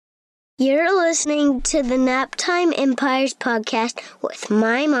You're listening to the Naptime Empires podcast with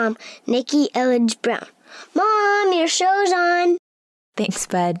my mom, Nikki Elledge Brown. Mom, your show's on. Thanks,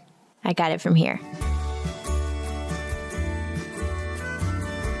 bud. I got it from here.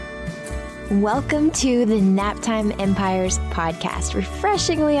 Welcome to the Naptime Empires podcast,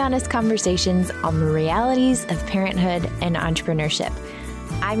 refreshingly honest conversations on the realities of parenthood and entrepreneurship.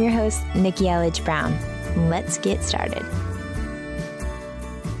 I'm your host, Nikki Elledge Brown. Let's get started.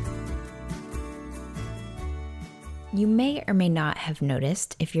 You may or may not have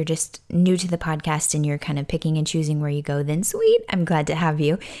noticed, if you're just new to the podcast and you're kind of picking and choosing where you go, then sweet, I'm glad to have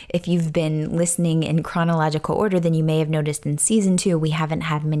you. If you've been listening in chronological order, then you may have noticed in season 2, we haven't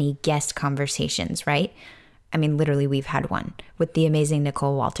had many guest conversations, right? I mean, literally, we've had one with the amazing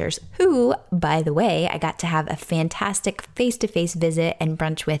Nicole Walters, who, by the way, I got to have a fantastic face-to-face visit and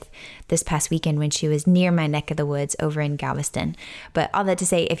brunch with this past weekend when she was near my neck of the woods over in Galveston. But all that to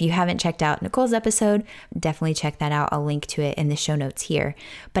say, if you haven't checked out Nicole's episode, definitely check that out. I'll link to it in the show notes here.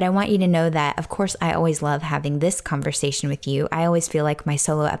 But I want you to know that, of course, I always love having this conversation with you. I always feel like my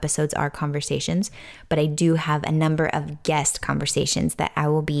solo episodes are conversations, but I do have a number of guest conversations that I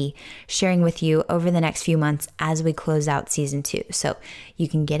will be sharing with you over the next few months as we close out season 2. So you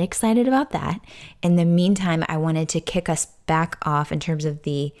can get excited about that. In the meantime, I wanted to kick us back off in terms of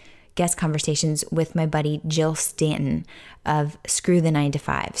the guest conversations with my buddy Jill Stanton of Screw the 9 to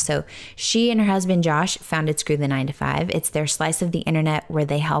 5. So she and her husband Josh founded Screw the 9 to 5. It's their slice of the internet where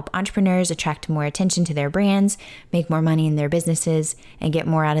they help entrepreneurs attract more attention to their brands, make more money in their businesses, and get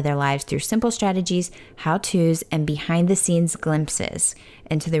more out of their lives through simple strategies, how-tos, and behind-the-scenes glimpses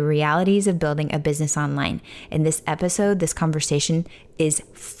into the realities of building a business online. In this episode, this conversation is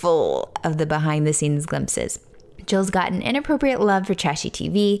full of the behind-the-scenes glimpses. Jill's got an inappropriate love for trashy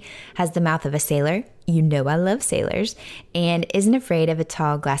TV, has the mouth of a sailor, you know I love sailors, and isn't afraid of a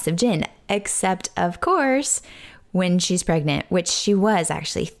tall glass of gin, except, of course, when she's pregnant, which she was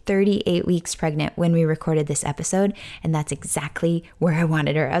actually 38 weeks pregnant when we recorded this episode, and that's exactly where I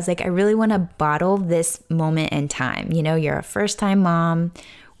wanted her. I was like, I really want to bottle this moment in time. You know, you're a first-time mom,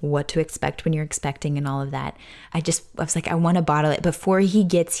 what to expect when you're expecting and all of that. I was like, I want to bottle it before he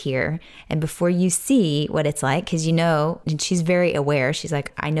gets here and before you see what it's like, because you know, and she's very aware. She's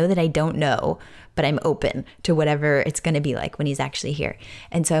like, I know that I don't know, but I'm open to whatever it's going to be like when he's actually here.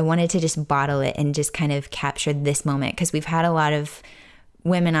 And so I wanted to just bottle it and just kind of capture this moment, because we've had a lot of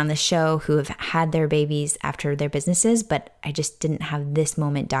women on the show who have had their babies after their businesses, but I just didn't have this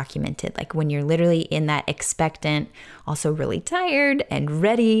moment documented. Like when you're literally in that expectant, also really tired and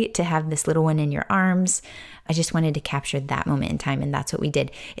ready to have this little one in your arms. I just wanted to capture that moment in time, and that's what we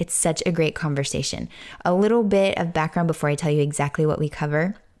did. It's such a great conversation. A little bit of background before I tell you exactly what we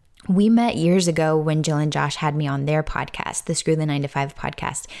cover. We met years ago when Jill and Josh had me on their podcast, the Screw the 9 to 5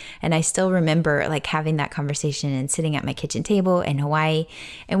 podcast. And I still remember like having that conversation and sitting at my kitchen table in Hawaii.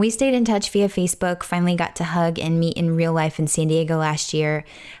 And we stayed in touch via Facebook, finally got to hug and meet in real life in San Diego last year,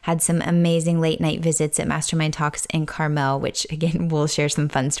 had some amazing late night visits at Mastermind Talks in Carmel, which again, we'll share some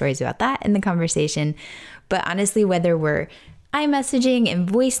fun stories about that in the conversation. But honestly, whether we're iMessaging and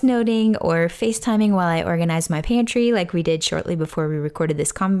voice noting or FaceTiming while I organize my pantry like we did shortly before we recorded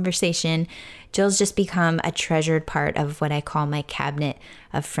this conversation, Jill's just become a treasured part of what I call my cabinet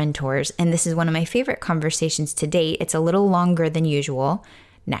of friendtors. And this is one of my favorite conversations to date. It's a little longer than usual,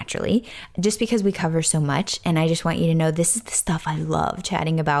 naturally, just because we cover so much. And I just want you to know this is the stuff I love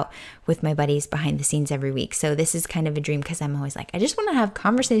chatting about with my buddies behind the scenes every week. So this is kind of a dream, because I'm always like, I just want to have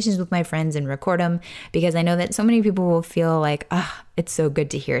conversations with my friends and record them, because I know that so many people will feel like, it's so good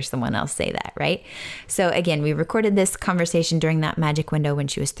to hear someone else say that, right? So again, we recorded this conversation during that magic window when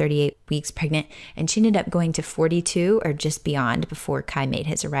she was 38 weeks pregnant, and she ended up going to 42 or just beyond before Kai made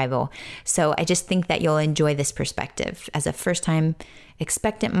his arrival. So I just think that you'll enjoy this perspective as a first-time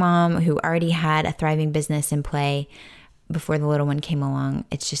expectant mom who already had a thriving business in play before the little one came along.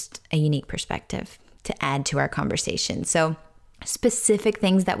 It's just a unique perspective to add to our conversation. So specific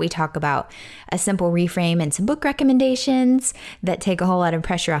things that we talk about, a simple reframe and some book recommendations that take a whole lot of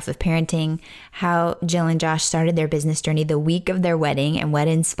pressure off of parenting, how Jill and Josh started their business journey the week of their wedding and what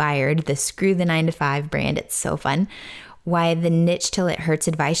inspired the Screw the 9 to 5 brand. It's so fun. Why the niche till it hurts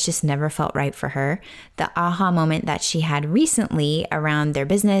advice just never felt right for her, the aha moment that she had recently around their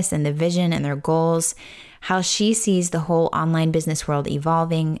business and the vision and their goals, how she sees the whole online business world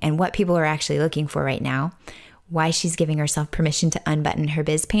evolving and what people are actually looking for right now, why she's giving herself permission to unbutton her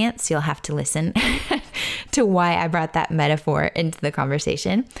biz pants. You'll have to listen to why I brought that metaphor into the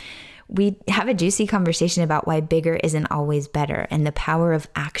conversation. We have a juicy conversation about why bigger isn't always better and the power of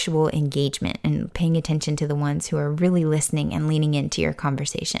actual engagement and paying attention to the ones who are really listening and leaning into your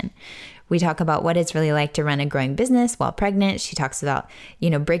conversation. We talk about what it's really like to run a growing business while pregnant. She talks about,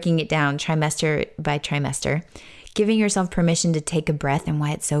 breaking it down trimester by trimester, giving yourself permission to take a breath and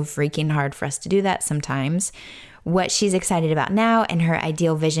why it's so freaking hard for us to do that sometimes, what she's excited about now and her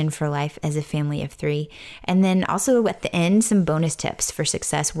ideal vision for life as a family of 3. And then also at the end, some bonus tips for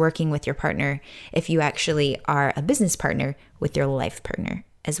success working with your partner if you actually are a business partner with your life partner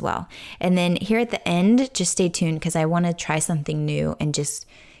as well. And then here at the end, just stay tuned because I want to try something new and just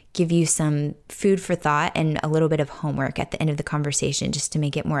give you some food for thought and a little bit of homework at the end of the conversation just to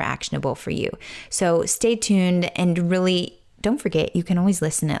make it more actionable for you. So stay tuned and really don't forget, you can always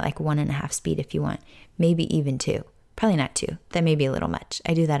listen at like 1.5 speed if you want, maybe even 2. Probably not 2. That may be a little much.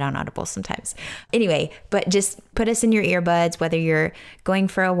 I do that on Audible sometimes. Anyway, but just put us in your earbuds, whether you're going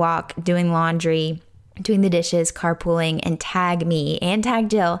for a walk, doing laundry, doing the dishes, carpooling, and tag me and tag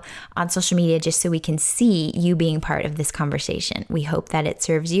Jill on social media just so we can see you being part of this conversation. We hope that it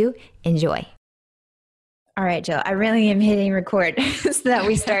serves you. Enjoy. All right, Jill, I really am hitting record so that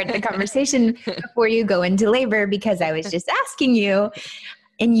we start the conversation before you go into labor because I was just asking you,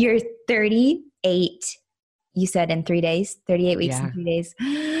 in your 38, you said in 3 days, 38 weeks and 3 days.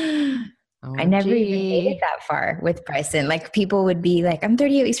 I never even made it that far with Bryson. Like people would be like, I'm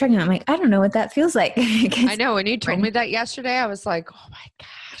 38 weeks pregnant. I'm like, I don't know what that feels like. I know. When you told me that yesterday, I was like, oh my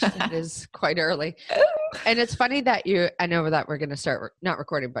gosh, that is quite early. And it's funny that I know that we're going to start not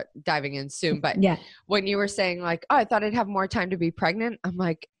recording, but diving in soon. But when you were saying like, oh, I thought I'd have more time to be pregnant. I'm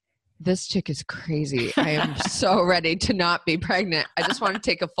like, this chick is crazy. I am so ready to not be pregnant. I just want to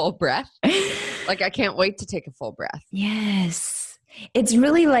take a full breath. Like I can't wait to take a full breath. Yes. It's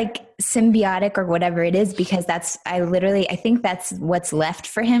really like symbiotic or whatever it is, because I think that's what's left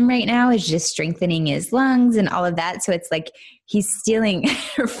for him right now is just strengthening his lungs and all of that. So it's like he's stealing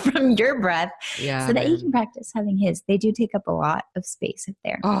from your breath so that he can practice having his. They do take up a lot of space up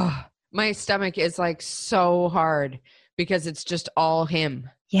there. Oh, my stomach is like so hard because it's just all him.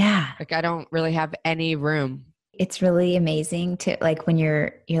 Yeah. Like I don't really have any room. It's really amazing to like when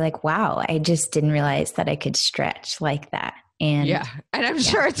you're like, wow, I just didn't realize that I could stretch like that. And I'm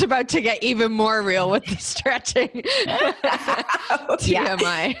sure it's about to get even more real with the stretching.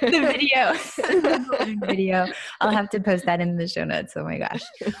 TMI. The video. I'll have to post that in the show notes. Oh my gosh.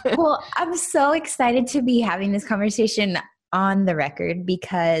 Well, I'm so excited to be having this conversation on the record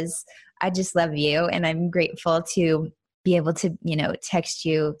because I just love you and I'm grateful to be able to, text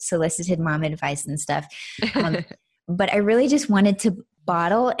you solicited mom advice and stuff. But I really just wanted to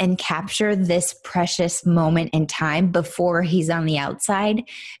bottle and capture this precious moment in time before he's on the outside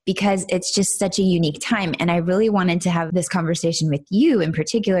because it's just such a unique time. And I really wanted to have this conversation with you in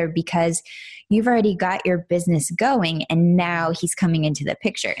particular because you've already got your business going and now he's coming into the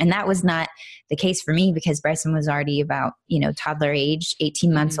picture. And that was not the case for me because Bryson was already about, toddler age,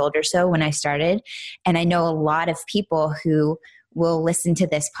 18 months old or so when I started. And I know a lot of people who will listen to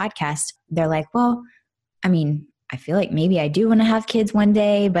this podcast. They're like, well, I feel like maybe I do want to have kids one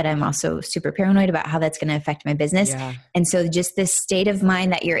day, but I'm also super paranoid about how that's going to affect my business. Yeah. And so just this state of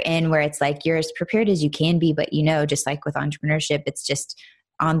mind that you're in where it's like you're as prepared as you can be, but just like with entrepreneurship, it's just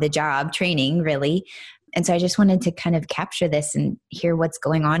on the job training really. And so I just wanted to kind of capture this and hear what's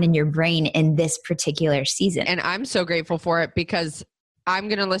going on in your brain in this particular season. And I'm so grateful for it because I'm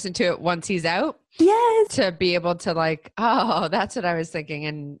going to listen to it once he's out. Yes. To be able to like, oh, that's what I was thinking.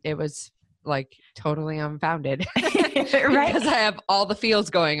 And it was like totally unfounded right? Because I have all the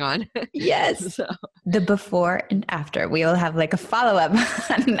feels going on. Yes. So. The before and after. We will have like a follow-up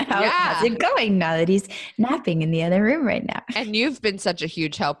on how's it going now that he's napping in the other room right now. And you've been such a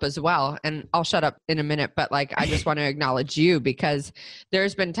huge help as well. And I'll shut up in a minute, but like, I just want to acknowledge you because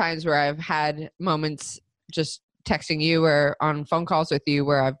there's been times where I've had moments just texting you or on phone calls with you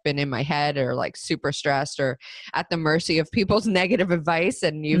where I've been in my head or like super stressed or at the mercy of people's negative advice.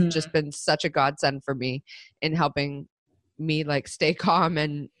 And you've just been such a godsend for me in helping me like stay calm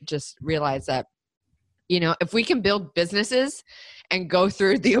and just realize that, if we can build businesses and go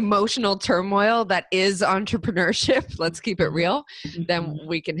through the emotional turmoil that is entrepreneurship, let's keep it real, then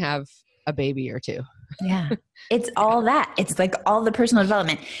we can have a baby or two. Yeah. It's all that. It's like all the personal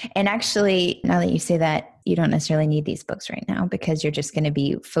development. And actually, now that you say that, you don't necessarily need these books right now because you're just going to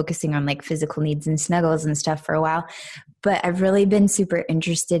be focusing on like physical needs and snuggles and stuff for a while. But I've really been super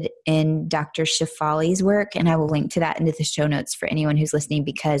interested in Dr. Shefali's work. And I will link to that into the show notes for anyone who's listening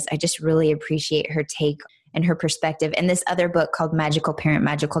because I just really appreciate her take and her perspective. And this other book called Magical Parent,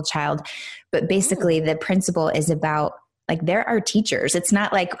 Magical Child. But basically the principle is about Like they're our teachers. It's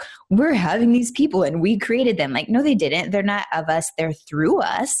not like we're having these people and we created them. Like, no, they didn't. They're not of us. They're through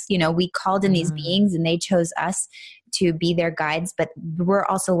us. You know, we called in these beings and they chose us to be their guides, but we're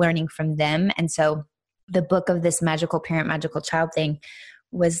also learning from them. And so the book of this magical parent, magical child thing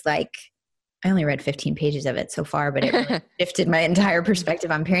was like, I only read 15 pages of it so far, but it really shifted my entire perspective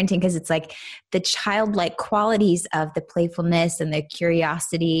on parenting, because it's like the childlike qualities of the playfulness and the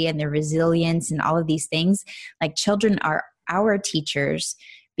curiosity and the resilience and all of these things. Like children are our teachers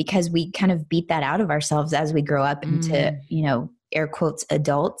because we kind of beat that out of ourselves as we grow up into, you know, air quotes,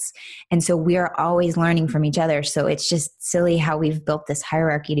 adults. And so we are always learning from each other. So it's just silly how we've built this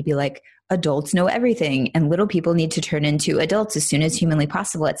hierarchy to be like, adults know everything and little people need to turn into adults as soon as humanly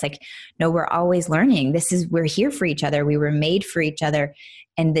possible. It's like, no, we're always learning. We're here for each other. We were made for each other.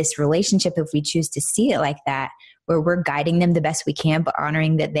 And this relationship, if we choose to see it like that, where we're guiding them the best we can, but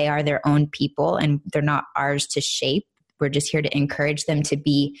honoring that they are their own people and they're not ours to shape. We're just here to encourage them to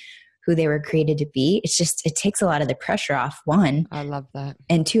be who they were created to be. It's just, it takes a lot of the pressure off, one. I love that.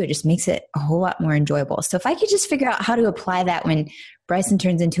 And two, it just makes it a whole lot more enjoyable. So if I could just figure out how to apply that when Bryson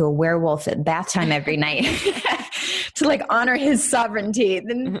turns into a werewolf at bath time every night to like honor his sovereignty,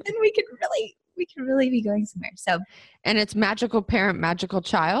 then we could really be going somewhere. So, and it's magical parent, magical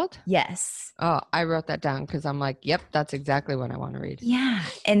child. Yes. Oh, I wrote that down because I'm like, yep, that's exactly what I want to read. Yeah.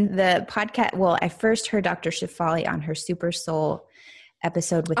 And the podcast, well, I first heard Dr. Shefali on her Super Soul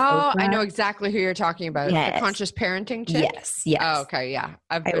episode with Oprah. I know exactly who you're talking about. Yes. The conscious parenting chick? Yes. Yes. Oh, okay. Yeah.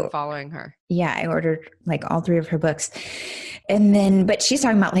 I've been following her. Yeah. I ordered like all 3 of her books. And then, but she's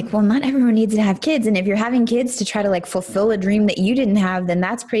talking about like, well, not everyone needs to have kids. And if you're having kids to try to like fulfill a dream that you didn't have, then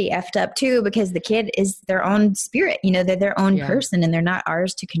that's pretty effed up too, because the kid is their own spirit, you know, they're their own person and they're not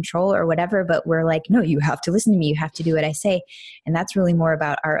ours to control or whatever. But we're like, no, you have to listen to me. You have to do what I say. And that's really more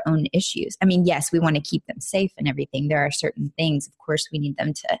about our own issues. I mean, yes, we want to keep them safe and everything. There are certain things, of course, we need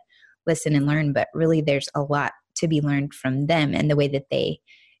them to listen and learn, but really there's a lot to be learned from them and the way that they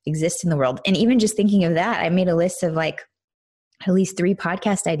exist in the world. And even just thinking of that, I made a list of like at least 3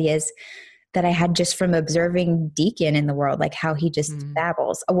 podcast ideas that I had just from observing Deacon in the world, like how he just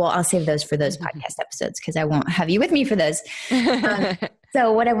babbles. Well, I'll save those for those podcast episodes because I won't have you with me for those.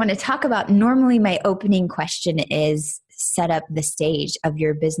 So what I want to talk about, normally my opening question is set up the stage of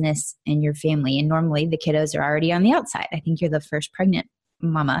your business and your family. And normally the kiddos are already on the outside. I think you're the first pregnant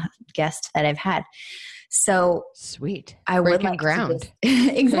mama guest that I've had. So sweet. I would like ground.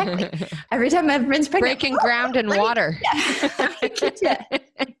 Exactly. Every time my friend's pregnant. Breaking ground and water. Yeah.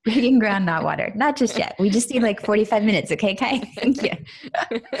 Breaking ground, not water. Not just yet. We just need like 45 minutes. Okay, Kai? Thank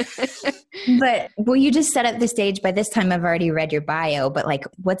you. But will you just set up the stage? By this time I've already read your bio, but like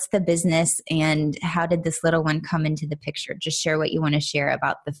what's the business and how did this little one come into the picture? Just share what you want to share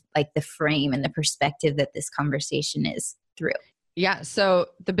about the frame and the perspective that this conversation is through. Yeah. So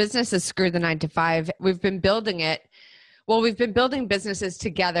the business is Screw the 9 to 5. We've been building it. Well, we've been building businesses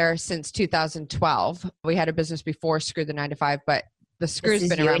together since 2012. We had a business before Screw the 9 to 5, but the Screw's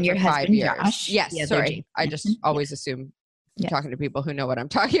been around for 5 years. Josh. Yes. Sorry. I just always assume I'm talking to people who know what I'm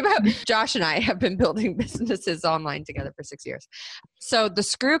talking about. Josh and I have been building businesses online together for 6 years. So the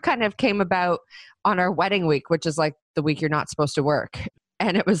Screw kind of came about on our wedding week, which is like the week you're not supposed to work.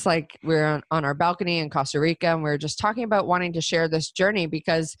 And it was like we were on our balcony in Costa Rica and we were just talking about wanting to share this journey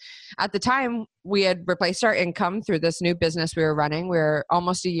because at the time we had replaced our income through this new business we were running. We were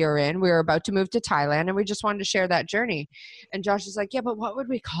almost a year in. We were about to move to Thailand and we just wanted to share that journey. And Josh is like, yeah, but what would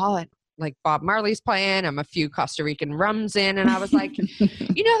we call it? Like Bob Marley's playing. I'm a few Costa Rican rums in. And I was like,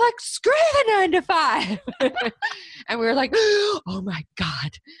 like screw the 9 to 5. And we were like, oh my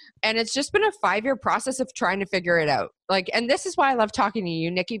God. And it's just been a 5-year process of trying to figure it out. Like, and this is why I love talking to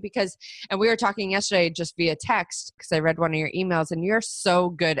you, Nikki, and we were talking yesterday just via text because I read one of your emails and you're so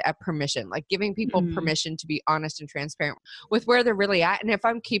good at permission, like giving people permission to be honest and transparent with where they're really at. And if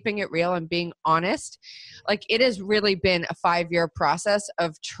I'm keeping it real and being honest, like it has really been a 5-year process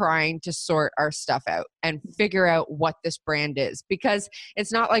of trying to sort our stuff out and figure out what this brand is, because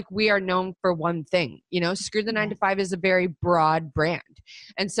it's not like we are known for one thing. Screw the 9 to 5 is a very broad brand.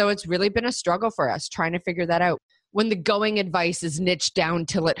 And so it's really been a struggle for us trying to figure that out. When the going advice is niched down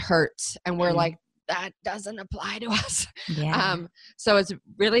till it hurts and we're like, that doesn't apply to us. Yeah. So it's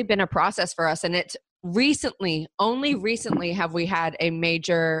really been a process for us. And it's only recently have we had a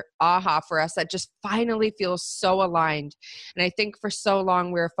major aha for us that just finally feels so aligned. And I think for so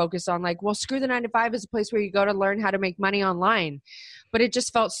long we were focused on like, well, Screw the 9 to 5 is a place where you go to learn how to make money online. But it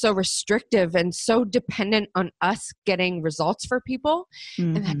just felt so restrictive and so dependent on us getting results for people.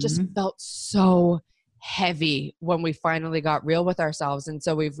 And that just felt so heavy when we finally got real with ourselves. And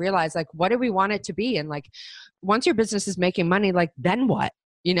so we've realized, like, what do we want it to be? And like, once your business is making money, like, then what?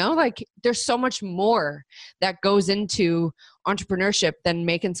 You know, like there's so much more that goes into entrepreneurship than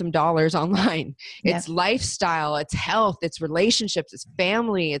making some dollars online. Yep. It's lifestyle, it's health, it's relationships, it's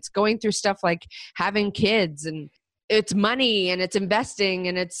family, it's going through stuff like having kids, and it's money, and it's investing,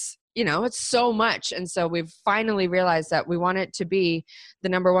 and it's, you know, it's so much. And so we've finally realized that we want it to be the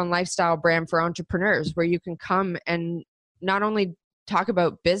number one lifestyle brand for entrepreneurs, where you can come and not only talk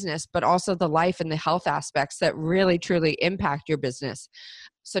about business, but also the life and the health aspects that really truly impact your business.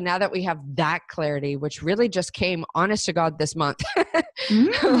 So now that we have that clarity, which really just came, honest to God, this month,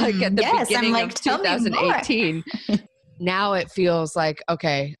 like at the beginning of 2018, now it feels like,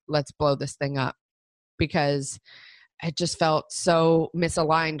 okay, let's blow this thing up, because it just felt so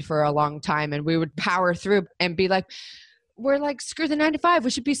misaligned for a long time. And we would power through and be like, we're like, screw the 9 to 5.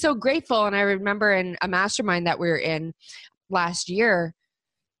 We should be so grateful. And I remember in a mastermind that we were in last year,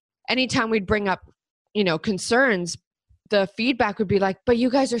 anytime we'd bring up, you know, concerns, the feedback would be like, but you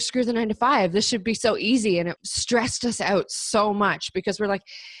guys are screw the 9 to 5. This should be so easy. And it stressed us out so much, because we're like,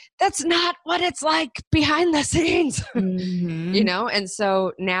 that's not what it's like behind the scenes, you know? And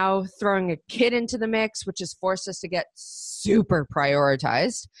so now throwing a kid into the mix, which has forced us to get super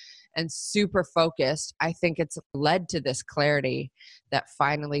prioritized and super focused, I think it's led to this clarity that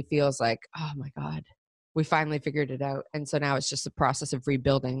finally feels like, oh my God, we finally figured it out. And so now it's just a process of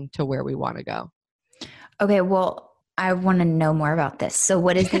rebuilding to where we want to go. Okay, well, I want to know more about this. So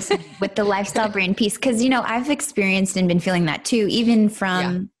what is this with the lifestyle brand piece? Because, you know, I've experienced and been feeling that too, even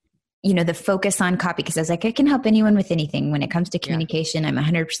from, you know, the focus on copy. Because I was like, I can help anyone with anything. When it comes to communication, I'm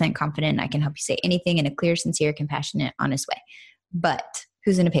 100% confident I can help you say anything in a clear, sincere, compassionate, honest way. But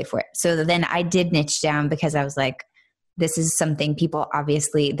who's going to pay for it? So then I did niche down, because I was like, this is something people,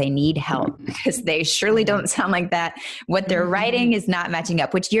 obviously they need help, because they surely don't sound like that. What they're writing is not matching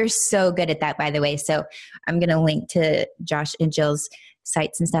up, which you're so good at that, by the way. So I'm going to link to Josh and Jill's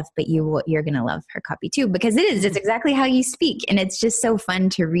sites and stuff, but you're going to love her copy too, because it's exactly how you speak. And it's just so fun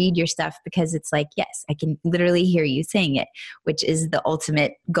to read your stuff, because it's like, yes, I can literally hear you saying it, which is the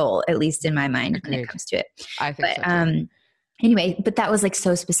ultimate goal, at least in my mind. Agreed. When it comes to it. I think so too. Anyway, but that was like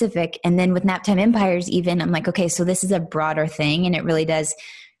so specific. And then with Naptime Empires, even, I'm like, okay, so this is a broader thing, and it really does.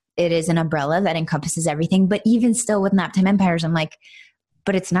 It is an umbrella that encompasses everything. But even still with Naptime Empires, I'm like,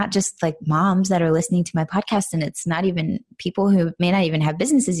 but it's not just like moms that are listening to my podcast, and it's not even people who may not even have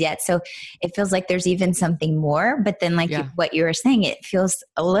businesses yet. So it feels like there's even something more. But then like what you were saying, it feels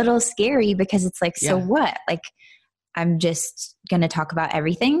a little scary, because it's like, so what? Like, I'm just going to talk about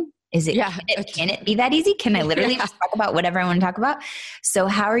everything. Is it, can it be that easy? Can I literally just talk about whatever I want to talk about? So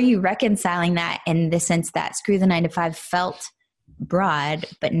how are you reconciling that, in the sense that screw the 9 to 5 felt broad,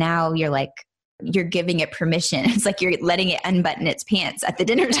 but now you're like, you're giving it permission. It's like you're letting it unbutton its pants at the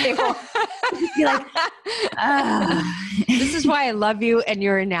dinner table. You're like, This is why I love you and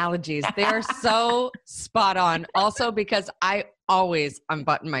your analogies. They are so spot on. Also, because I always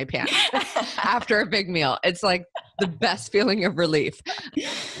unbutton my pants after a big meal. It's like the best feeling of relief.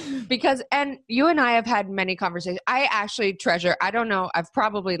 Because, and you and I have had many conversations. I actually treasure, I don't know, I've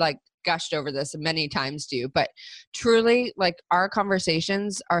probably like gushed over this many times to you, but truly, like, our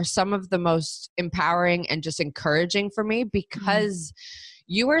conversations are some of the most empowering and just encouraging for me, because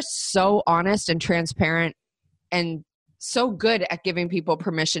you are so honest and transparent and so good at giving people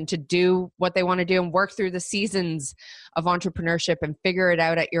permission to do what they want to do and work through the seasons of entrepreneurship and figure it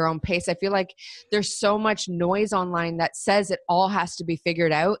out at your own pace. I feel like there's so much noise online that says it all has to be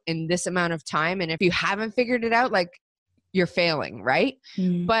figured out in this amount of time. And if you haven't figured it out, like, you're failing, right?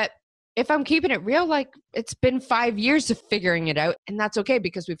 But if I'm keeping it real, like, it's been 5 years of figuring it out, and that's okay,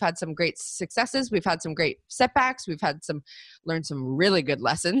 because we've had some great successes. We've had some great setbacks. We've had learned some really good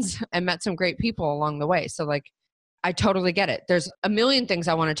lessons and met some great people along the way. So like, I totally get it. There's a million things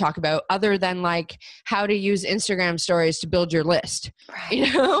I want to talk about, other than like how to use Instagram stories to build your list. Right.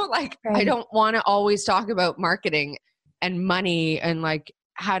 You know, like, I don't want to always talk about marketing and money and like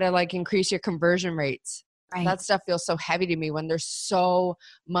how to like increase your conversion rates. Right. That stuff feels so heavy to me when there's so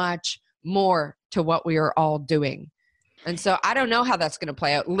much more to what we are all doing. And so I don't know how that's going to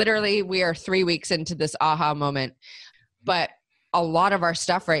play out. Literally, we are 3 weeks into this aha moment, but a lot of our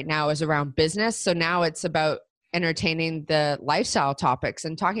stuff right now is around business. So now it's about entertaining the lifestyle topics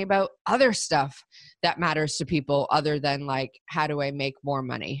and talking about other stuff that matters to people, other than like, how do I make more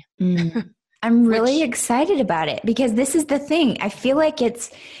money? I'm really excited about it, because this is the thing. I feel like it's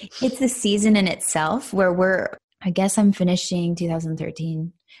a season in itself where I guess I'm finishing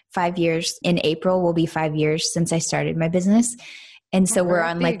 2013, 5 years. In April will be 5 years since I started my business. And so we're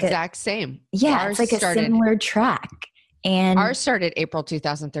at on the like exact same. Yeah, it's like a similar track. And ours started April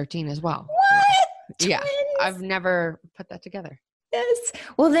 2013 as well. What? Yeah. Twins? I've never put that together. Yes.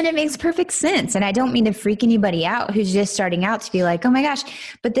 Well, then it makes perfect sense. And I don't mean to freak anybody out who's just starting out to be like, oh my gosh.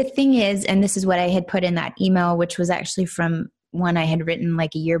 But the thing is, and this is what I had put in that email, which was actually from one I had written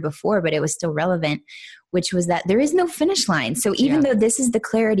like a year before, but it was still relevant, which was that there is no finish line. So even though this is the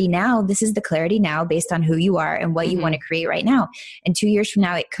clarity now, this is the clarity now based on who you are and what you want to create right now. And 2 years from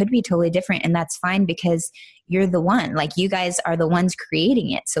now, it could be totally different. And that's fine because you're the one, like you guys are the ones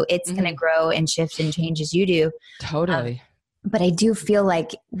creating it. So it's going to grow and shift and change as you do. Totally. But I do feel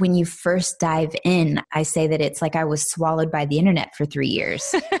like when you first dive in, I say that it's like I was swallowed by the internet for 3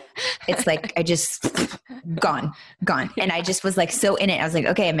 years. It's like I just gone. And I just was like so in it. I was like,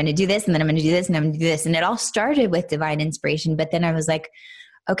 okay, I'm going to do this and then I'm going to do this and I'm going to do this. And it all started with divine inspiration. But then I was like,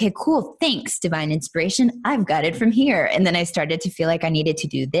 okay, cool. Thanks, divine inspiration. I've got it from here. And then I started to feel like I needed to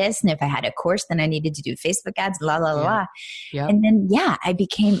do this. And if I had a course, then I needed to do Facebook ads, la. Yep. And then, I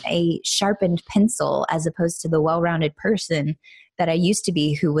became a sharpened pencil as opposed to the well-rounded person that I used to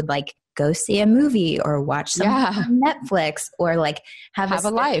be who would like go see a movie or watch something on Netflix or like have a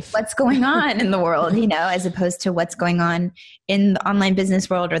life. What's going on in the world, as opposed to what's going on in the online business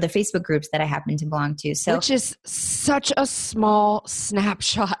world or the Facebook groups that I happen to belong to. So, which is such a small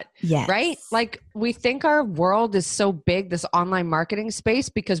snapshot, right? Like we think our world is so big, this online marketing space,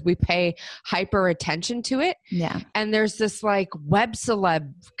 because we pay hyper attention to it. Yeah. And there's this like web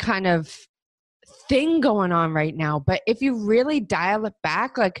celeb kind of thing going on right now. But if you really dial it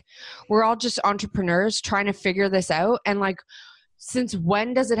back, like we're all just entrepreneurs trying to figure this out. And like, since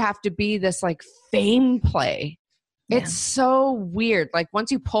when does it have to be this like fame play? Yeah. It's so weird. Like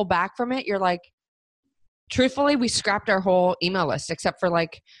once you pull back from it, you're like, truthfully, we scrapped our whole email list except for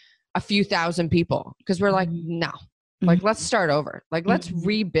like a few thousand people. Cause we're like, no, like let's start over. Like let's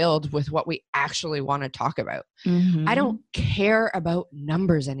rebuild with what we actually want to talk about. I don't care about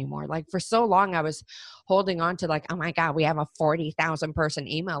numbers anymore. Like for so long I was holding on to like, oh my God, we have a 40,000 person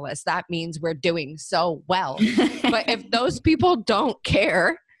email list. That means we're doing so well. But if those people don't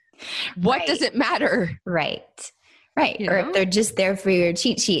care, what does it matter? Right. Or if they're just there for your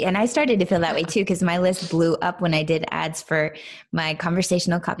cheat sheet. And I started to feel that way too, because my list blew up when I did ads for my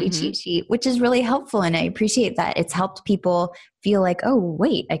conversational copy cheat sheet, which is really helpful. And I appreciate that. It's helped people feel like, oh,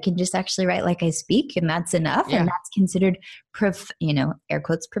 wait, I can just actually write like I speak and that's enough. And that's considered, air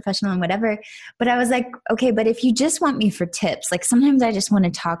quotes, professional and whatever. But I was like, okay, but if you just want me for tips, like sometimes I just want to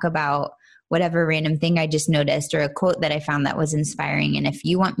talk about whatever random thing I just noticed or a quote that I found that was inspiring. And if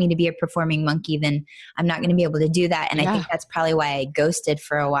you want me to be a performing monkey, then I'm not going to be able to do that. And I think that's probably why I ghosted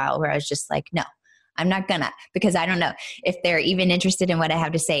for a while, where I was just like, no, I'm not gonna, because I don't know if they're even interested in what I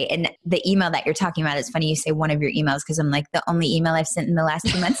have to say. And the email that you're talking about, it's funny you say one of your emails, because I'm like, the only email I've sent in the last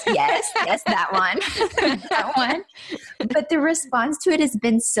 2 months. Yes, that one. That one. But the response to it has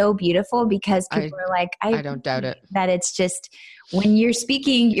been so beautiful, because people are like, I don't doubt it. That it's just, when you're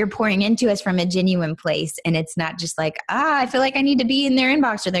speaking, you're pouring into us from a genuine place. And it's not just like, I feel like I need to be in their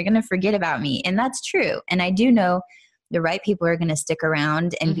inbox or they're going to forget about me. And that's true. And I do know the right people are going to stick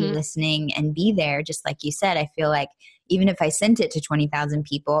around and be listening and be there. Just like you said, I feel like even if I sent it to 20,000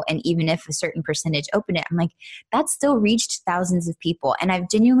 people and even if a certain percentage open it, I'm like, that's still reached thousands of people. And I've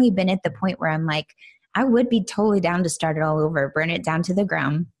genuinely been at the point where I'm like, I would be totally down to start it all over, burn it down to the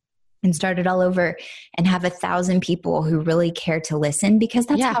ground and start it all over and have 1,000 people who really care to listen, because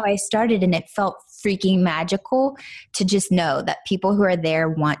that's how I started. And it felt freaking magical to just know that people who are there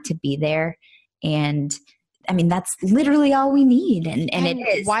want to be there. And I mean, that's literally all we need. And it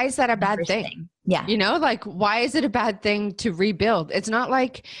is. Why is that a bad thing? Yeah. Like, why is it a bad thing to rebuild? It's not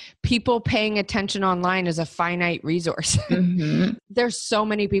like people paying attention online is a finite resource. There's so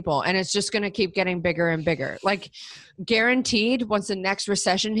many people, and it's just going to keep getting bigger and bigger. Like, guaranteed, once the next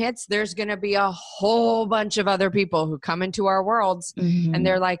recession hits, there's going to be a whole bunch of other people who come into our worlds and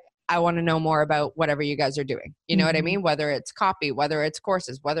they're like, I want to know more about whatever you guys are doing. You know what I mean? Whether it's copy, whether it's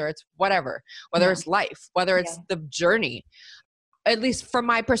courses, whether it's whatever, whether it's life, whether it's the journey. At least from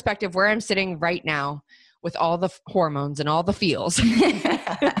my perspective, where I'm sitting right now with all the hormones and all the feels,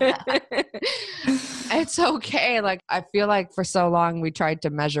 it's okay. Like, I feel like for so long we tried to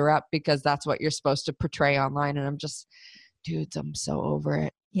measure up because that's what you're supposed to portray online. And I'm just, dudes, I'm so over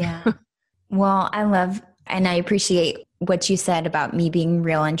it. Yeah. Well, I love and I appreciate what you said about me being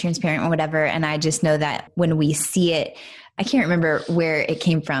real and transparent or whatever. And I just know that when we see it, I can't remember where it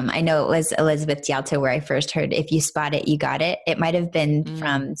came from. I know it was Elizabeth Gialto where I first heard, if you spot it, you got it. It might have been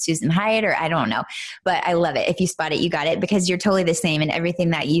from Susan Hyatt, or I don't know, but I love it. If you spot it, you got it, because you're totally the same. And everything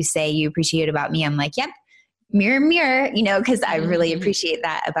that you say you appreciate about me, I'm like, yep, mirror, mirror, because I really appreciate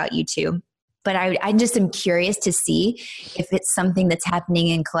that about you too. But I just am curious to see if it's something that's happening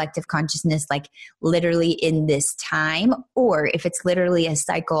in collective consciousness, like literally in this time, or if it's literally a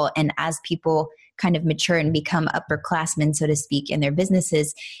cycle. And as people kind of mature and become upperclassmen, so to speak, in their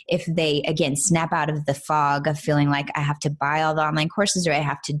businesses, if they, again, snap out of the fog of feeling like I have to buy all the online courses, or I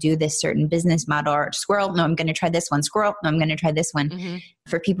have to do this certain business model, or squirrel, no, I'm going to try this one, squirrel, no, I'm going to try this one,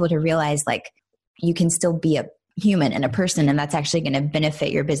 for people to realize like you can still be a human and a person, and that's actually going to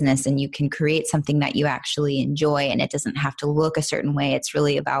benefit your business, and you can create something that you actually enjoy, and it doesn't have to look a certain way. It's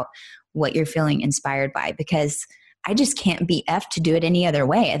really about what you're feeling inspired by, because I just can't be effed to do it any other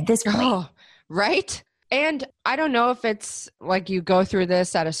way at this point. Oh, right? And I don't know if it's like you go through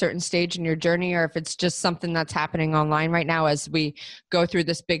this at a certain stage in your journey, or if it's just something that's happening online right now as we go through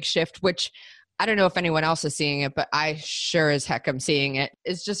this big shift, which I don't know if anyone else is seeing it, but I sure as heck am seeing it.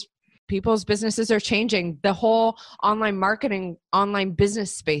 It's just people's businesses are changing. The whole online marketing, online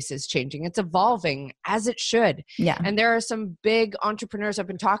business space is changing. It's evolving as it should. Yeah. And there are some big entrepreneurs I've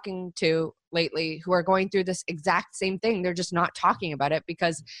been talking to lately who are going through this exact same thing. They're just not talking about it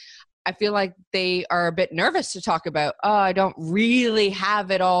because I feel like they are a bit nervous to talk about, oh, I don't really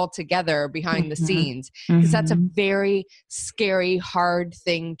have it all together behind the scenes. Because that's a very scary, hard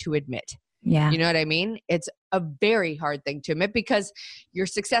thing to admit. Yeah. You know what I mean? It's a very hard thing to admit because your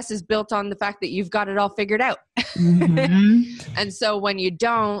success is built on the fact that you've got it all figured out. And so when you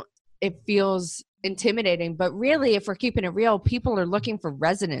don't, it feels intimidating. But really, if we're keeping it real, people are looking for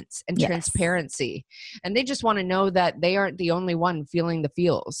resonance and transparency. And they just want to know that they aren't the only one feeling the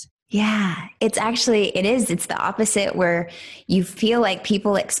feels. Yeah, it's the opposite, where you feel like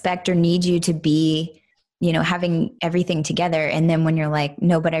people expect or need you to be, having everything together. And then when you're like,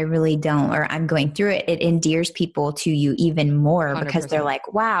 no, but I really don't, or I'm going through it, it endears people to you even more 100%. Because they're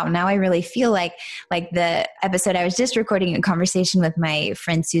like, wow, now I really feel like the episode I was just recording a conversation with my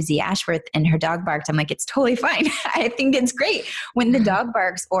friend Susie Ashworth, and her dog barked. I'm like, it's totally fine. I think it's great when the dog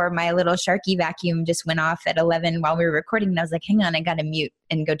barks, or my little Sharky vacuum just went off at 11 while we were recording. And I was like, hang on, I got to mute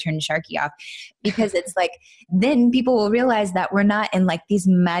and go turn Sharky off, because it's like, then people will realize that we're not in like these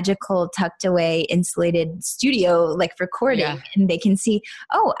magical tucked away insulated studio like recording, and they can see,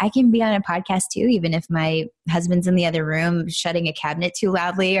 oh, I can be on a podcast too, even if my husband's in the other room shutting a cabinet too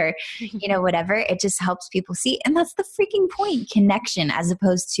loudly, or whatever. It just helps people see, and that's the freaking point: connection, as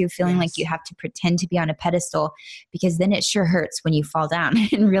opposed to feeling like you have to pretend to be on a pedestal, because then it sure hurts when you fall down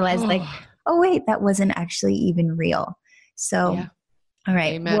and realize like, oh wait, that wasn't actually even real. So all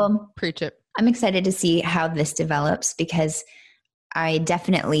right. Amen. Well, preach it. I'm excited to see how this develops, because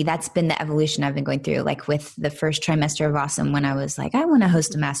that's been the evolution I've been going through. Like with the first trimester of Awesome, when I was like, I want to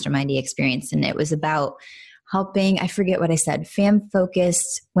host a mastermindy experience. And it was about helping, I forget what I said,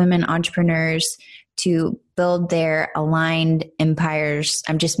 fam-focused women entrepreneurs to build their aligned empires.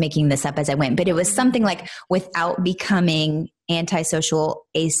 I'm just making this up as I went, but it was something like without becoming antisocial,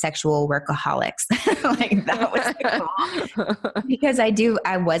 asexual workaholics. Like that was the goal. Because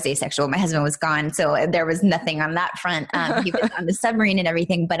I was asexual. My husband was gone. So there was nothing on that front. He was on the submarine and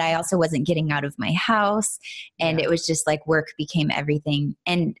everything, but I also wasn't getting out of my house. And it was just like work became everything.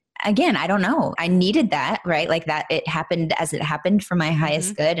 And again, I don't know. I needed that, right? Like that it happened as it happened for my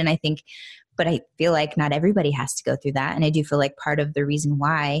highest good. And but I feel like not everybody has to go through that. And I do feel like part of the reason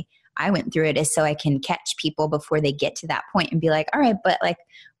why I went through it is so I can catch people before they get to that point and be like, all right, but like,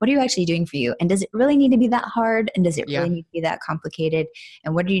 what are you actually doing for you? And does it really need to be that hard? And does it really need to be that complicated?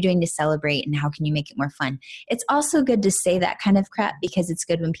 And what are you doing to celebrate? And how can you make it more fun? It's also good to say that kind of crap, because it's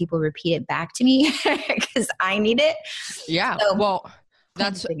good when people repeat it back to me, because I need it. Yeah. So, well,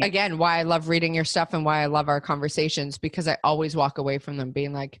 that's again why I love reading your stuff and why I love our conversations, because I always walk away from them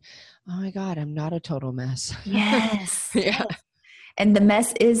being like, oh my God, I'm not a total mess. Yes. And the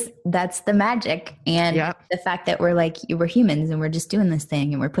mess that's the magic. And the fact that we're humans and we're just doing this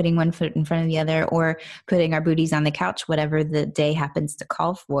thing and we're putting one foot in front of the other, or putting our booties on the couch, whatever the day happens to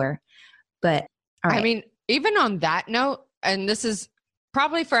call for. But all right. I mean, even on that note, and this is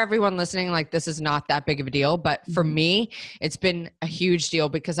probably for everyone listening, like this is not that big of a deal, but for me, it's been a huge deal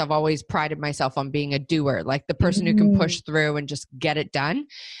because I've always prided myself on being a doer, like the person who can push through and just get it done.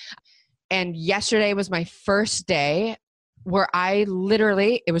 And yesterday was my first day where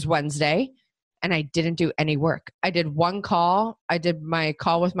it was Wednesday, and I didn't do any work. I did one call. I did my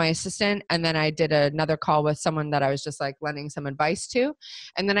call with my assistant, and then I did another call with someone that I was just like lending some advice to.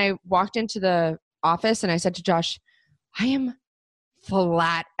 And then I walked into the office and I said to Josh, I am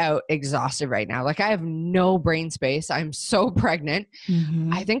flat out exhausted right now. Like I have no brain space. I'm so pregnant.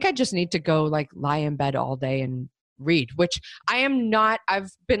 I think I just need to go like lie in bed all day and read, which I am not.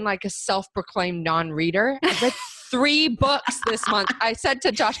 I've been like a self-proclaimed non-reader. I've read 3 books this month. I said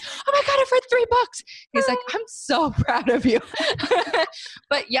to Josh, oh my God, I've read 3 books. He's like, I'm so proud of you.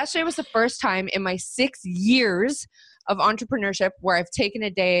 But yesterday was the first time in my 6 years of entrepreneurship where I've taken a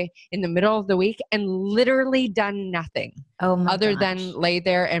day in the middle of the week and literally done nothing other than lay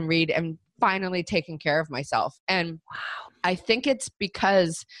there and read and finally taken care of myself. And I think it's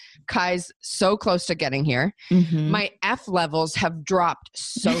because Kai's so close to getting here. My F levels have dropped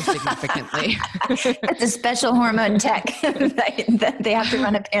so significantly. That's a special hormone tech that they have to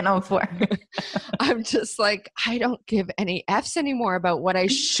run a panel for. I'm just like, I don't give any Fs anymore about what I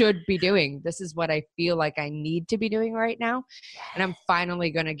should be doing. This is what I feel like I need to be doing right now. And I'm finally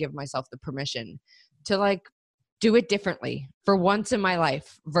going to give myself the permission to like do it differently for once in my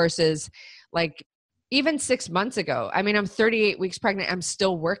life versus like even 6 months ago. I mean, I'm 38 weeks pregnant. I'm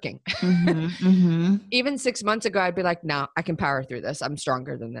still working. Even 6 months ago, I'd be like, no, I can power through this. I'm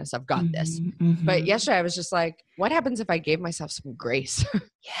stronger than this. I've got this. But yesterday I was just like, what happens if I gave myself some grace?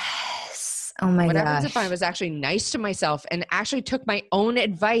 Yes. Oh my gosh. What happens if I was actually nice to myself and actually took my own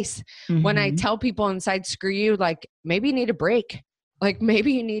advice when I tell people inside, screw you, like maybe you need a break. Like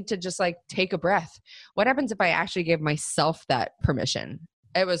maybe you need to just like take a breath. What happens if I actually gave myself that permission?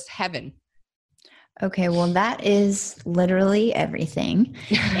 It was heaven. Okay, well, that is literally everything.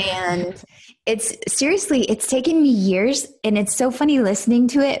 And it's taken me years. And it's so funny listening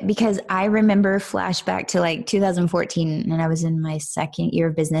to it because I remember flashback to like 2014 and I was in my 2nd year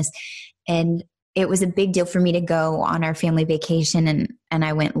of business. And it was a big deal for me to go on our family vacation. And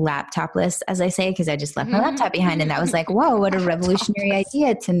I went laptopless, as I say, because I just left my laptop behind. And that was like, whoa, what a revolutionary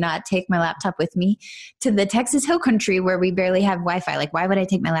idea to not take my laptop with me to the Texas Hill Country where we barely have Wi-Fi. Like, why would I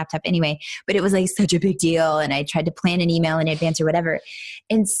take my laptop anyway? But it was like such a big deal. And I tried to plan an email in advance or whatever.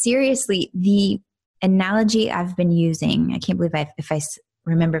 And seriously, the analogy I've been using, I can't believe if I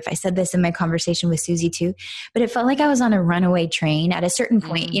remember if I said this in my conversation with Susie too, but it felt like I was on a runaway train at a certain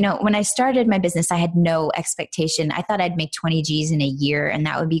point. You know, when I started my business, I had no expectation. I thought I'd make 20 G's in a year and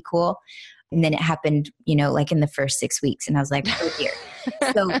that would be cool. And then it happened, you know, like in the first 6 weeks and I was like, oh dear.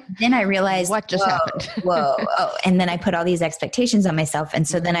 So then I realized what just happened. And then I put all these expectations on myself. And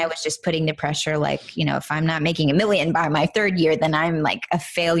so then I was just putting the pressure, like, you know, if I'm not making $1 million by my 3rd year, then I'm like a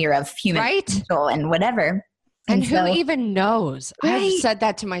failure of human potential and whatever. And who even knows? Right? I've said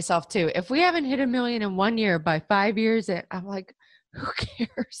that to myself too. If we haven't hit $1 million in 1 year, by 5 years, I'm like, who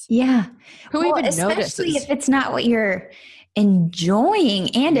cares? Yeah. Who even notices? Especially if it's not what you're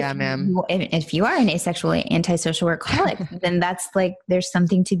enjoying. And if you are an asexual antisocial workaholic, then that's like, there's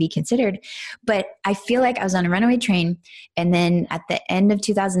something to be considered. But I feel like I was on a runaway train. And then at the end of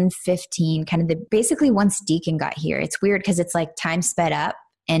 2015, basically once Deacon got here, it's weird because it's like time sped up.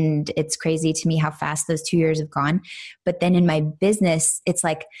 And it's crazy to me how fast those 2 years have gone. But then in my business, it's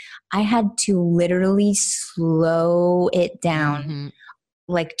like I had to literally slow it down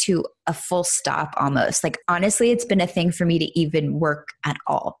like to a full stop almost. Like honestly, it's been a thing for me to even work at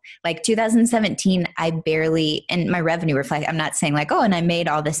all. Like 2017, I barely, and my revenue reflects, I'm not saying like, oh, and I made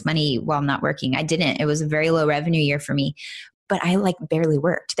all this money while not working. I didn't. It was a very low revenue year for me. But I like barely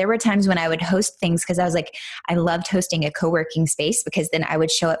worked. There were times when I would host things because I was like, I loved hosting a co-working space because then I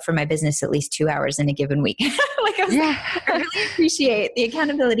would show up for my business at least 2 hours in a given week. Like I really appreciate the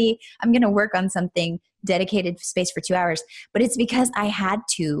accountability. I'm going to work on something, dedicated space for 2 hours. But it's because I had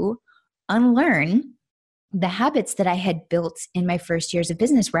to unlearn the habits that I had built in my first years of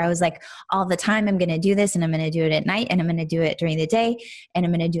business where I was like, all the time, I'm going to do this and I'm going to do it at night and I'm going to do it during the day and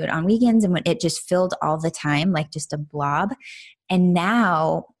I'm going to do it on weekends. And when it just filled all the time, like just a blob. And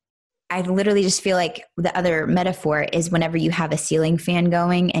now I literally just feel like the other metaphor is whenever you have a ceiling fan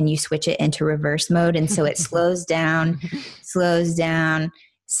going and you switch it into reverse mode. And so it slows down,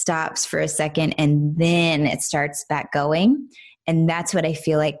 stops for a second, and then it starts back going. And that's what I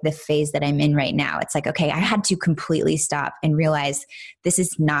feel like the phase that I'm in right now. It's like, okay, I had to completely stop and realize this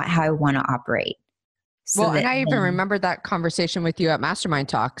is not how I want to operate. So and I even remember that conversation with you at Mastermind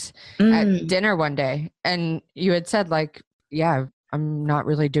Talks at dinner one day. And you had said like, yeah, I'm not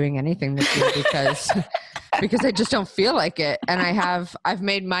really doing anything this year because I just don't feel like it. And I've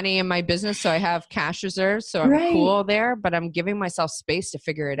made money in my business. So I have cash reserves. So I'm cool there, but I'm giving myself space to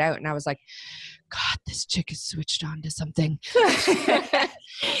figure it out. And I was like, God, this chick is switched on to something.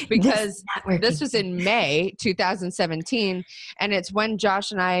 Because this was in May 2017. And it's when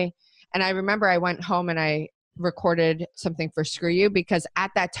Josh and I remember I went home and I recorded something for Screw You, because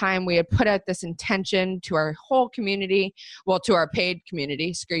at that time we had put out this intention to our whole community, well, to our paid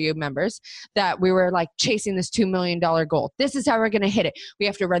community, Screw You members, that we were like chasing this $2 million goal. This is how we're going to hit it. We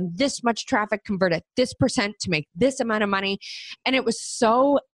have to run this much traffic, convert at this percent to make this amount of money. And it was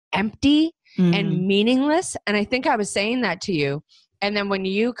so empty and meaningless. And I think I was saying that to you. And then when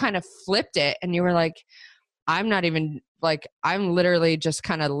you kind of flipped it and you were like, I'm not even like, I'm literally just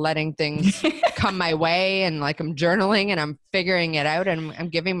kind of letting things come my way, and like I'm journaling and I'm figuring it out and I'm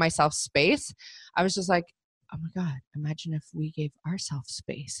giving myself space. I was just like, oh my God, imagine if we gave ourselves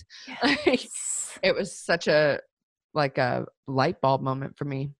space. Yes. It was such a light bulb moment for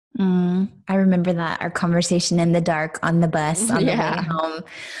me. I remember that, our conversation in the dark on the bus on the way home.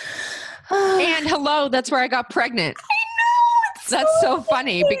 And hello, that's where I got pregnant. I know. That's so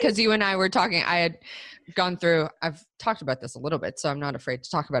funny because you and I were talking. I had gone through, I've talked about this a little bit, so I'm not afraid to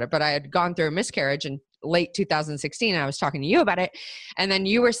talk about it, but I had gone through a miscarriage in late 2016. And I was talking to you about it. And then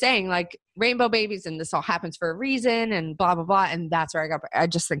you were saying like rainbow babies and this all happens for a reason and blah, blah, blah. And that's where I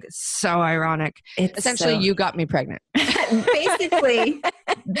just think it's so ironic. Essentially, you got me pregnant. Basically,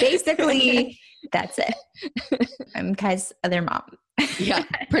 that's it. I'm Kai's other mom. Yeah,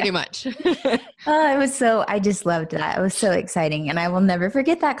 pretty much. I just loved that. It was so exciting. And I will never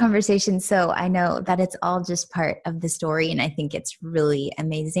forget that conversation. So I know that it's all just part of the story. And I think it's really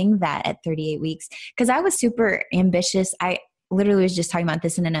amazing that at 38 weeks, because I was super ambitious. I literally was just talking about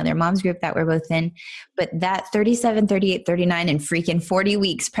this in another mom's group that we're both in, but that 37, 38, 39, and freaking 40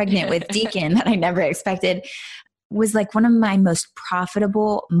 weeks pregnant with Deacon that I never expected was like one of my most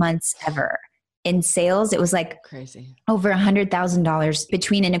profitable months ever. In sales, it was like crazy, over $100,000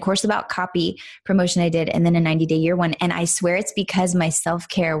 between in a course about copy promotion I did and then a 90-day year one. And I swear it's because my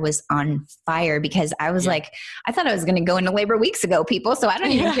self-care was on fire, because I was like, I thought I was going to go into labor weeks ago, people. So I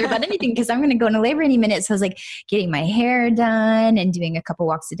don't even care about anything because I'm going to go into labor any minute. So I was like getting my hair done and doing a couple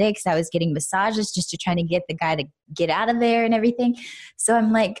walks a day because I was getting massages just to try to get the guy to get out of there and everything. So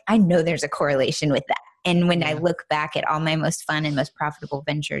I'm like, I know there's a correlation with that. And when I look back at all my most fun and most profitable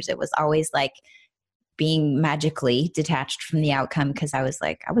ventures, it was always like being magically detached from the outcome, because I was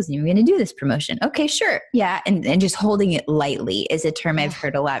like, I wasn't even going to do this promotion. Okay, sure. Yeah. And just holding it lightly is a term I've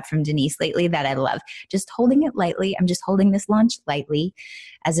heard a lot from Denise lately that I love. Just holding it lightly. I'm just holding this launch lightly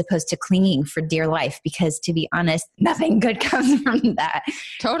as opposed to clinging for dear life, because to be honest, nothing good comes from that.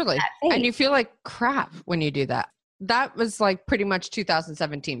 Totally. And you feel like crap when you do that. That was like pretty much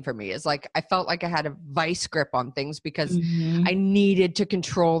 2017 for me. Is like, I felt like I had a vice grip on things because I needed to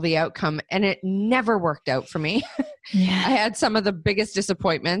control the outcome, and it never worked out for me. I had some of the biggest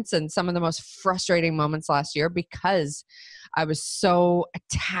disappointments and some of the most frustrating moments last year because I was so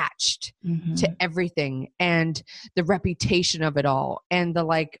attached to everything and the reputation of it all and the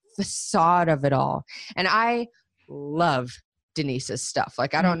like facade of it all. And I love Denise's stuff.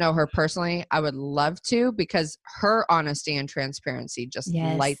 Like, I don't know her personally. I would love to, because her honesty and transparency just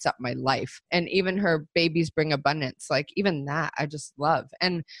lights up my life. And even her babies bring abundance. Like, even that I just love.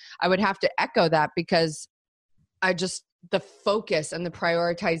 And I would have to echo that because the focus and the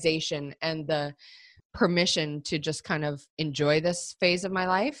prioritization and the permission to just kind of enjoy this phase of my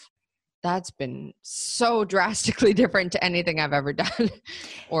life, that's been so drastically different to anything I've ever done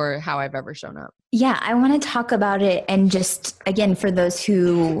or how I've ever shown up. Yeah, I want to talk about it. And just, again, for those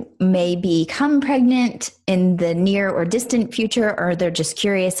who may become pregnant in the near or distant future, or they're just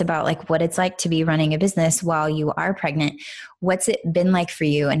curious about like what it's like to be running a business while you are pregnant, what's it been like for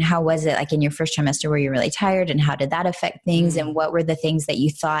you? And how was it like in your first trimester? Were you really tired? And how did that affect things? And what were the things that you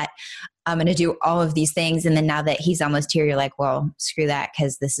thought, I'm going to do all of these things, and then now that he's almost here, you're like, well, screw that,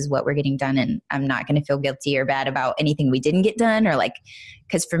 because this is what we're getting done, and I'm not going to feel guilty or bad about anything we didn't get done, or like,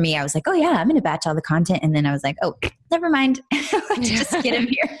 because for me, I was like, oh yeah, I'm going to batch all the content, and then I was like, oh, never mind, let's just get him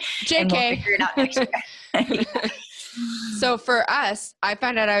here. JK. And we'll figure it out next year. So for us, I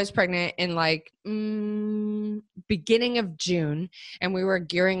found out I was pregnant in like beginning of June, and we were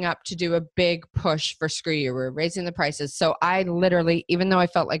gearing up to do a big push for Screw You. We were raising the prices. So I literally, even though I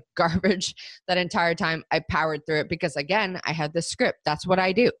felt like garbage that entire time, I powered through it because, again, I had the script. That's what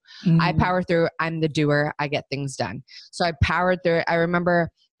I do. I power through. I'm the doer. I get things done. So I powered through it. I remember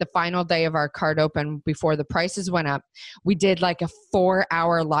the final day of our card open before the prices went up, we did like a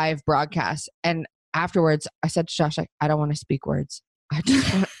 4-hour live broadcast. And afterwards, I said to Josh, I don't want to speak words. I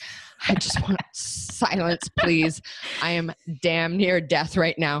just want silence, please. I am damn near death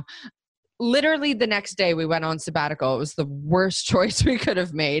right now. Literally the next day we went on sabbatical. It was the worst choice we could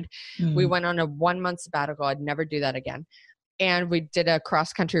have made. We went on a 1-month sabbatical. I'd never do that again. And we did a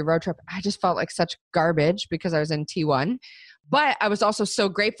cross-country road trip. I just felt like such garbage because I was in T1. But I was also so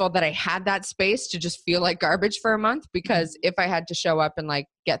grateful that I had that space to just feel like garbage for a month, because if I had to show up and like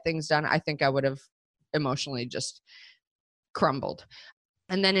get things done, I think I would have emotionally just crumbled.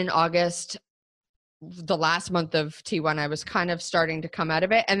 And then in August, the last month of T1, I was kind of starting to come out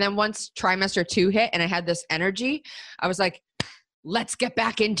of it. And then once trimester 2 hit and I had this energy, I was like, let's get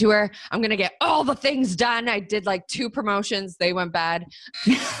back into her. I'm going to get all the things done. I did like 2 promotions. They went bad.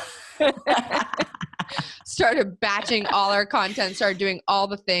 Started batching all our content, started doing all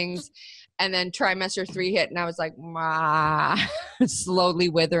the things. And then trimester 3 hit and I was like, slowly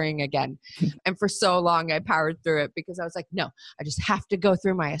withering again. And for so long I powered through it because I was like, no, I just have to go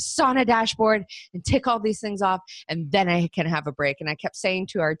through my Asana dashboard and tick all these things off. And then I can have a break. And I kept saying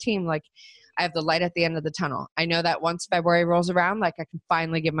to our team, like, I have the light at the end of the tunnel. I know that once February rolls around, like I can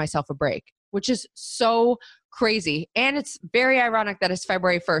finally give myself a break, which is so crazy. And it's very ironic that it's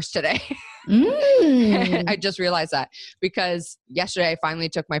February 1st today. I just realized that because yesterday I finally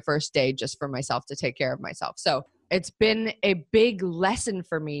took my first day just for myself to take care of myself. So it's been a big lesson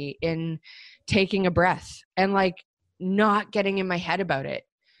for me in taking a breath and like not getting in my head about it,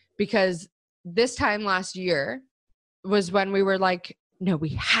 because this time last year was when we were like, no, we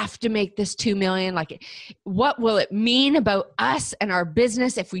have to make this 2 million. Like, what will it mean about us and our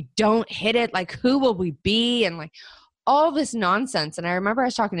business if we don't hit it? Like, who will we be? And like all this nonsense. And I remember I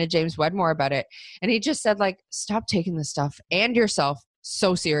was talking to James Wedmore about it, and he just said like, stop taking this stuff and yourself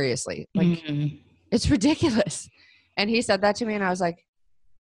so seriously. Like, it's ridiculous. And he said that to me and I was like,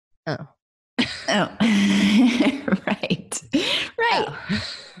 oh. Right. Oh.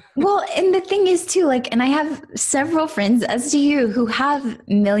 Well, and the thing is too, like, and I have several friends, as do you, who have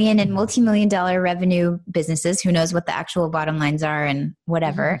million and multi-million-dollar revenue businesses. Who knows what the actual bottom lines are and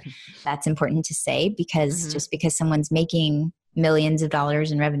whatever. That's important to say, because just because someone's making millions of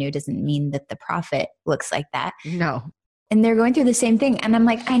dollars in revenue doesn't mean that the profit looks like that. No. And they're going through the same thing. And I'm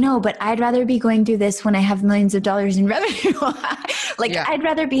like, I know, but I'd rather be going through this when I have millions of dollars in revenue. I'd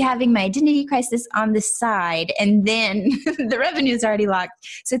rather be having my identity crisis on the side and then the revenue is already locked.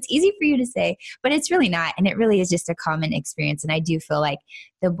 So it's easy for you to say, but it's really not. And it really is just a common experience. And I do feel like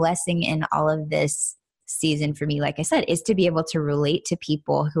the blessing in all of this season for me, like I said, is to be able to relate to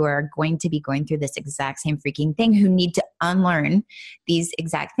people who are going to be going through this exact same freaking thing, who need to unlearn these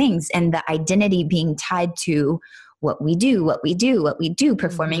exact things. And the identity being tied to what we do,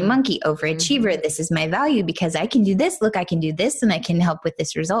 performing monkey, overachiever. This is my value because I can do this. Look, I can do this and I can help with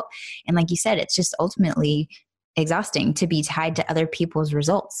this result. And like you said, it's just ultimately exhausting to be tied to other people's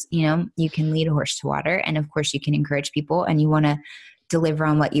results. You know, you can lead a horse to water, and of course you can encourage people and you want to deliver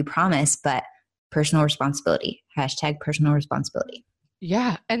on what you promise, but personal responsibility, #personal responsibility.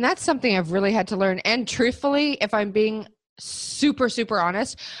 Yeah. And that's something I've really had to learn. And truthfully, if I'm being super, super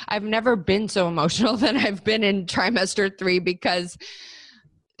honest, I've never been so emotional than I've been in trimester 3, because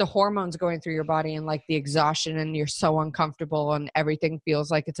the hormones going through your body and like the exhaustion, and you're so uncomfortable and everything feels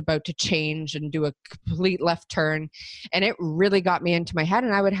like it's about to change and do a complete left turn. And it really got me into my head,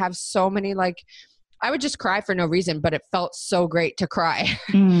 and I would have so many, like, I would just cry for no reason, but it felt so great to cry.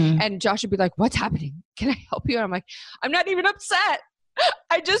 And Josh would be like, what's happening? Can I help you? And I'm like, I'm not even upset.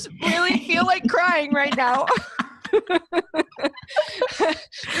 I just really feel like crying right now.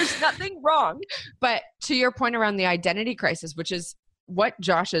 There's nothing wrong. But to your point around the identity crisis, which is what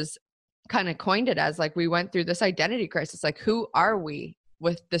Josh has kind of coined it as, like, we went through this identity crisis. Like, who are we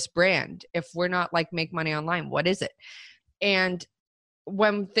with this brand if we're not like make money online? What is it? And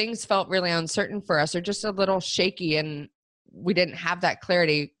when things felt really uncertain for us, or just a little shaky, and we didn't have that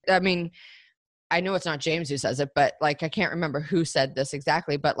clarity. I mean, I know it's not James who says it, but like, I can't remember who said this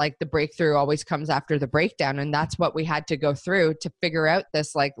exactly, but like the breakthrough always comes after the breakdown. And that's what we had to go through to figure out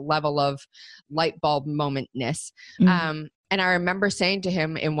this like level of light bulb momentness. And I remember saying to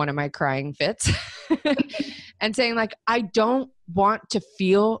him in one of my crying fits and saying like, I don't want to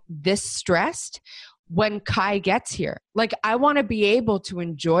feel this stressed when Kai gets here. Like, I want to be able to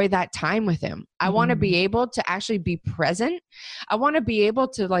enjoy that time with him. I want to be able to actually be present. I want to be able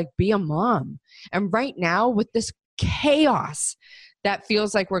to like be a mom. And right now, with this chaos that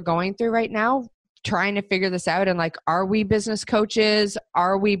feels like we're going through right now, trying to figure this out, and like, are we business coaches?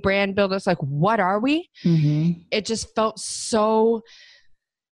 Are we brand builders? Like, what are we? It just felt so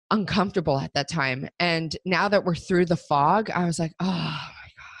uncomfortable at that time. And now that we're through the fog, I was like, oh,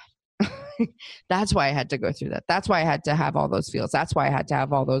 that's why I had to go through that. That's why I had to have all those feels. That's why I had to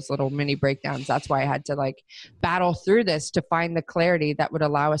have all those little mini breakdowns. That's why I had to like battle through this to find the clarity that would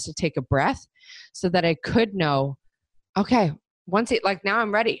allow us to take a breath, so that I could know, okay, once it, like, now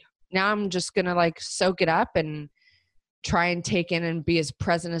I'm ready. Now I'm just going to like soak it up and try and take in and be as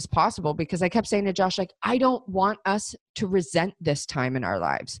present as possible, because I kept saying to Josh, like, I don't want us to resent this time in our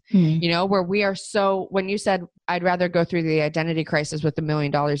lives, you know, where we are so, when you said, I'd rather go through the identity crisis with $1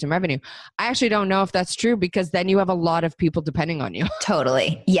 million in revenue, I actually don't know if that's true, because then you have a lot of people depending on you.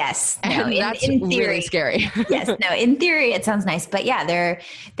 Totally. Yes. And no, that's in theory, really scary. yes. No, in theory, it sounds nice, but yeah, there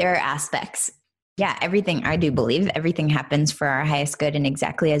are aspects. Yeah, everything, I do believe everything happens for our highest good and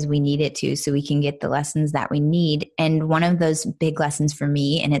exactly as we need it to, so we can get the lessons that we need. And one of those big lessons for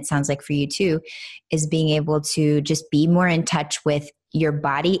me, and it sounds like for you too, is being able to just be more in touch with your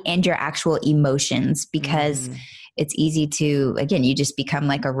body and your actual emotions, because it's easy to, again, you just become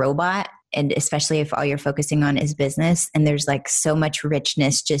like a robot. And especially if all you're focusing on is business, and there's like so much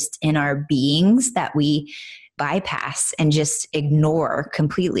richness just in our beings that we bypass and just ignore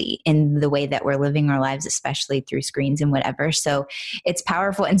completely in the way that we're living our lives, especially through screens and whatever. So it's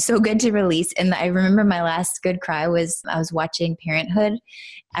powerful and so good to release. And I remember my last good cry was I was watching Parenthood.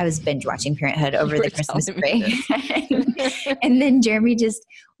 I was binge watching Parenthood over the Christmas break. And then Jeremy just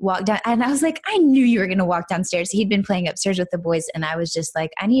walked down, and I was like, I knew you were going to walk downstairs. He'd been playing upstairs with the boys, and I was just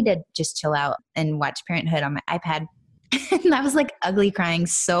like, I need to just chill out and watch Parenthood on my iPad. And I was like ugly crying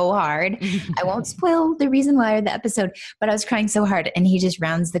so hard. I won't spoil the reason why or the episode, but I was crying so hard, and he just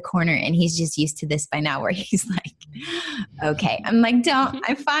rounds the corner, and he's just used to this by now, where he's like, okay. I'm like,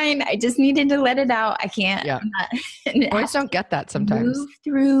 I'm fine. I just needed to let it out. I can't. Yeah. Boys don't get that sometimes. Move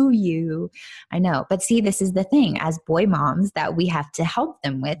through you. I know. But see, this is the thing as boy moms that we have to help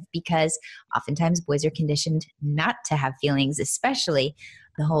them with, because oftentimes boys are conditioned not to have feelings, especially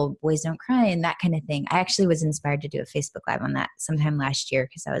the whole boys don't cry and that kind of thing. I actually was inspired to do a Facebook Live on that sometime last year,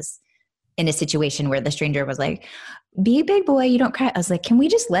 because I was in a situation where the stranger was like, be a big boy, you don't cry. I was like, can we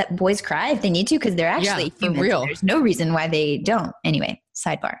just let boys cry if they need to? Because they're actually humans. For real. There's no reason why they don't. Anyway,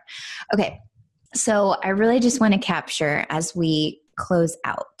 sidebar. Okay. So I really just want to capture, as we close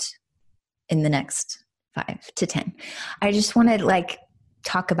out in the next 5 to 10, I just want to like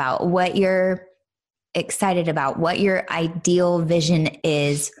talk about what you're excited about, what your ideal vision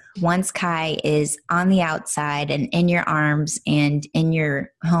is once Kai is on the outside and in your arms and in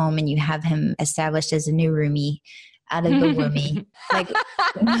your home, and you have him established as a new roomie out of the woomie. Like,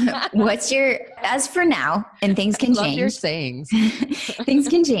 what's your, as for now, and things can change. Love your sayings. Things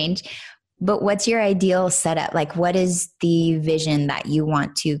can change. But what's your ideal setup? Like, what is the vision that you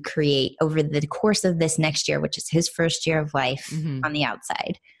want to create over the course of this next year, which is his first year of life on the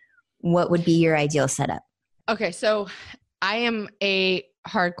outside? What would be your ideal setup? Okay. So I am a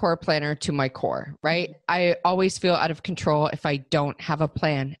hardcore planner to my core, right? I always feel out of control if I don't have a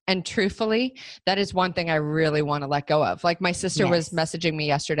plan. And truthfully, that is one thing I really want to let go of. Like my sister was messaging me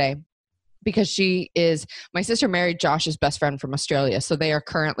yesterday, because my sister married Josh's best friend from Australia. So they are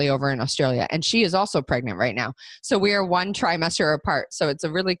currently over in Australia, and she is also pregnant right now. So we are 1 trimester apart. So it's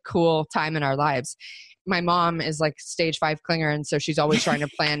a really cool time in our lives. My mom is like stage 5 clinger. And so she's always trying to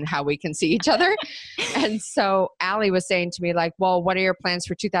plan how we can see each other. And so Allie was saying to me like, well, what are your plans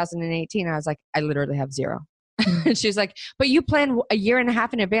for 2018? I was like, I literally have 0. And she's like, but you plan a year and a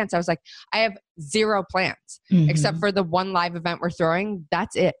half in advance. I was like, I have 0 plans except for the 1 live event we're throwing.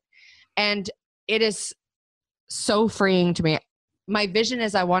 That's it. And it is so freeing to me. My vision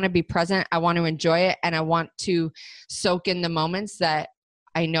is I want to be present. I want to enjoy it. And I want to soak in the moments that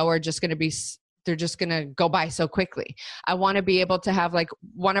I know are just going to be, they're just going to go by so quickly. I want to be able to have like,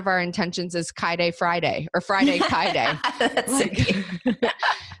 one of our intentions is Kai Day Friday, or Friday Kai Day. That's like, so cute.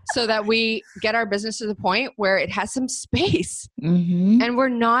 So that we get our business to the point where it has some space and we're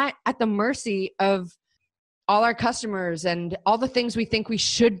not at the mercy of all our customers and all the things we think we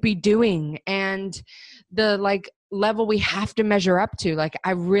should be doing and the like level we have to measure up to. Like,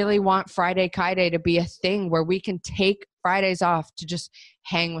 I really want Friday Kai Day to be a thing where we can take Fridays off to just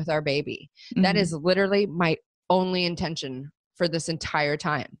hang with our baby. That is literally my only intention for this entire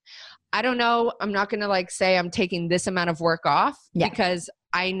time. I don't know. I'm not going to like say I'm taking this amount of work off because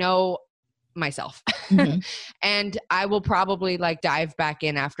I know myself and I will probably like dive back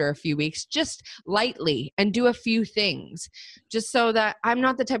in after a few weeks, just lightly, and do a few things just so that I'm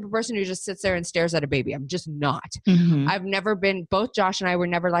not the type of person who just sits there and stares at a baby. I'm just not. I've never been, both Josh and I were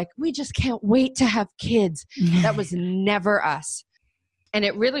never like, we just can't wait to have kids. That was never us. And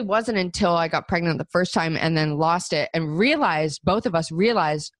it really wasn't until I got pregnant the first time and then lost it and realized, both of us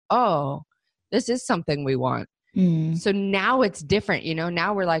realized, oh, this is something we want. So now it's different,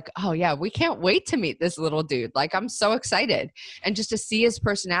 now we're like, oh yeah, we can't wait to meet this little dude. Like, I'm so excited. And just to see his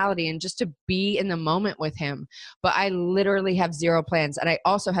personality and just to be in the moment with him. But I literally have zero plans. And I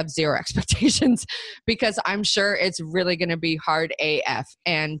also have zero expectations because I'm sure it's really going to be hard AF.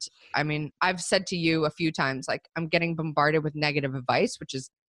 And I mean, I've said to you a few times, like, I'm getting bombarded with negative advice, which is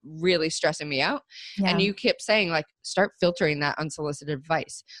really stressing me out. Yeah. And you kept saying, like, start filtering that unsolicited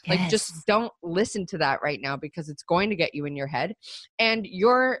advice. Yes. Like, just don't listen to that right now because it's going to get you in your head, and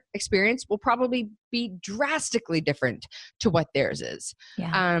your experience will probably be drastically different to what theirs is.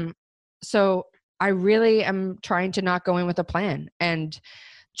 Yeah. So I really am trying to not go in with a plan. And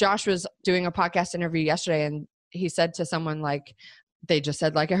Josh was doing a podcast interview yesterday, and he said to someone, like, they just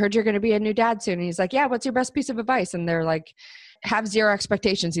said, like, I heard you're going to be a new dad soon. And he's like, yeah, what's your best piece of advice? And they're like, have zero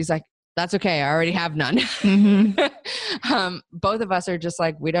expectations. He's like, that's okay. I already have none. Both of us are just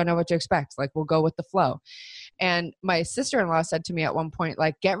like, we don't know what to expect. Like, we'll go with the flow. And my sister-in-law said to me at one point,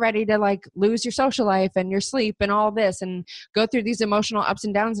 like, get ready to like lose your social life and your sleep and all this and go through these emotional ups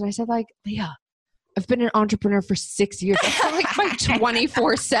and downs. And I said, like, Leah, I've been an entrepreneur for 6 years. That's not like my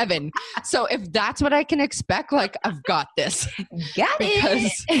 24/7. So if that's what I can expect, like, I've got this. Got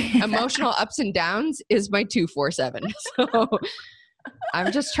because it. emotional ups and downs is my 24/7. So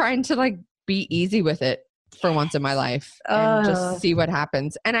I'm just trying to like be easy with it for once in my life and just see what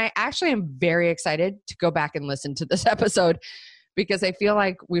happens. And I actually am very excited to go back and listen to this episode because I feel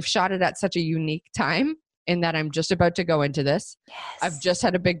like we've shot it at such a unique time in that I'm just about to go into this. Yes. I've just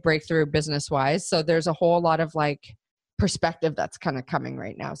had a big breakthrough business wise. So there's a whole lot of like perspective that's kind of coming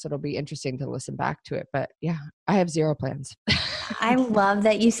right now. So it'll be interesting to listen back to it. But yeah, I have zero plans. I love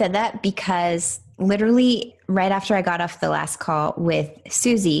that you said that because literally right after I got off the last call with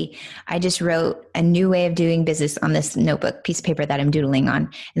Susie, I just wrote a new way of doing business on this notebook piece of paper that I'm doodling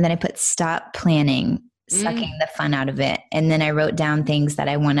on. And then I put stop planning, sucking the fun out of it. And then I wrote down things that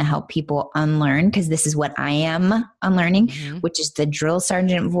I want to help people unlearn because this is what I am unlearning, which is the drill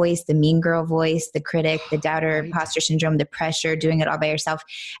sergeant voice, the mean girl voice, the critic, the doubter, imposter syndrome, the pressure, doing it all by yourself.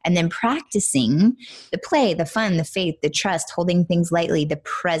 And then practicing the play, the fun, the faith, the trust, holding things lightly, the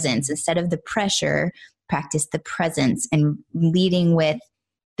presence. Instead of the pressure, practice the presence and leading with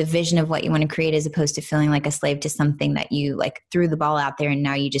the vision of what you want to create as opposed to feeling like a slave to something that you like threw the ball out there and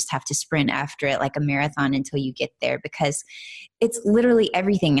now you just have to sprint after it like a marathon until you get there because it's literally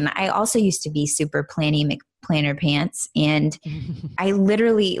everything. And I also used to be super planner pants. And I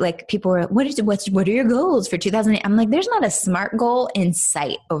literally like people were, what are your goals for 2008? I'm like, there's not a SMART goal in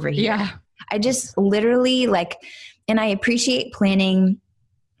sight over here. Yeah. I just literally like, and I appreciate planning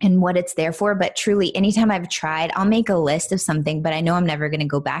and what it's there for. But truly, anytime I've tried, I'll make a list of something, but I know I'm never going to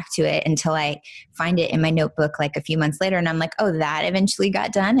go back to it until I find it in my notebook like a few months later. And I'm like, oh, that eventually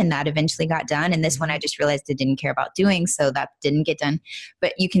got done and that eventually got done. And this one I just realized I didn't care about doing. So that didn't get done.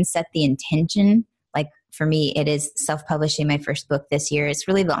 But you can set the intention. Like for me, it is self-publishing my first book this year. It's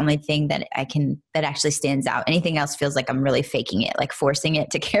really the only thing that that actually stands out. Anything else feels like I'm really faking it, like forcing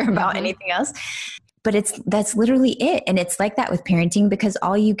it to care about anything else. But that's literally it. And it's like that with parenting because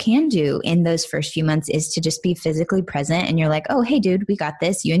all you can do in those first few months is to just be physically present. And you're like, oh, hey, dude, we got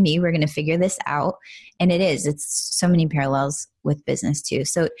this. You and me, we're going to figure this out. And it's so many parallels with business too.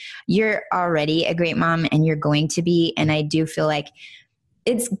 So you're already a great mom and you're going to be. And I do feel like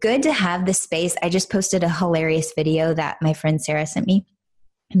it's good to have the space. I just posted a hilarious video that my friend Sarah sent me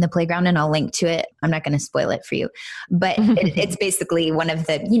in the playground and I'll link to it. I'm not going to spoil it for you, but it's basically one of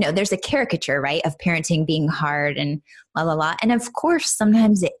the, there's a caricature, right, of parenting being hard and la, la, la. And of course,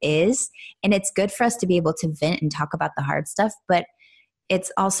 sometimes it is. And it's good for us to be able to vent and talk about the hard stuff, but it's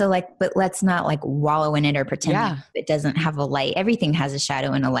also like, but let's not like wallow in it or pretend like it doesn't have a light. Everything has a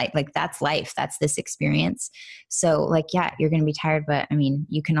shadow and a light. Like that's life. That's this experience. So like, yeah, you're going to be tired, but I mean,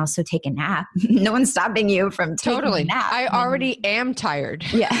 you can also take a nap. No one's stopping you from taking a nap. I already am tired.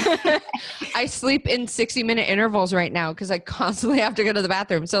 Yeah. I sleep in 60-minute intervals right now because I constantly have to go to the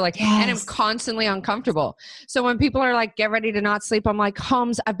bathroom. So like, and I'm constantly uncomfortable. So when people are like, get ready to not sleep, I'm like,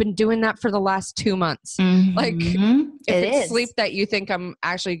 Holmes, I've been doing that for the last 2 months. Like if it's sleep that you think I'm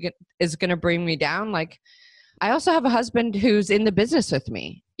actually is going to bring me down. Like I also have a husband who's in the business with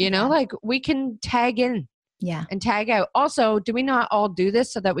me, like we can tag in and tag out. Also, do we not all do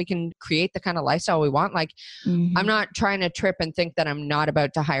this so that we can create the kind of lifestyle we want? Like I'm not trying to trip and think that I'm not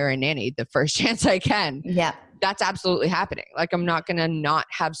about to hire a nanny the first chance I can. Yeah. That's absolutely happening. Like I'm not going to not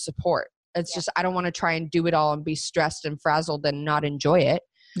have support. It's just, I don't want to try and do it all and be stressed and frazzled and not enjoy it.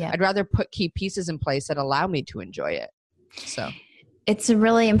 Yeah. I'd rather put key pieces in place that allow me to enjoy it. So it's a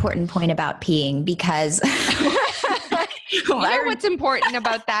really important point about peeing because You know what's important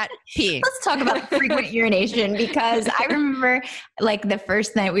about that? Peeing. Let's talk about frequent urination, because I remember like the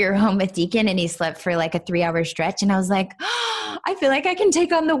first night we were home with Deacon and he slept for like a 3-hour stretch. And I was like, oh, I feel like I can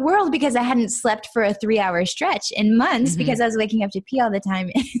take on the world, because I hadn't slept for a 3-hour stretch in months because I was waking up to pee all the time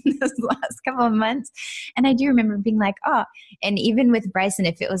in those last couple of months. And I do remember being like, oh, and even with Bryson,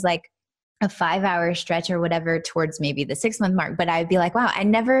 if it was like a 5-hour stretch or whatever towards maybe the 6-month mark, but I'd be like, wow, I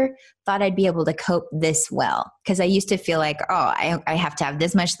never thought I'd be able to cope this well. Cause I used to feel like, oh, I have to have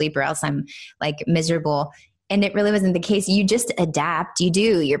this much sleep or else I'm like miserable. And it really wasn't the case. You just adapt.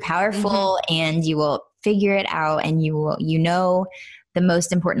 You're powerful and you will figure it out, and you know, the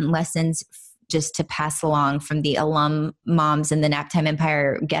most important lessons just to pass along from the alum moms and the Naptime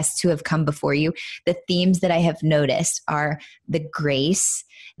Empire guests who have come before you. The themes that I have noticed are the grace,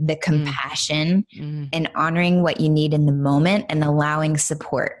 the compassion, and honoring what you need in the moment, and allowing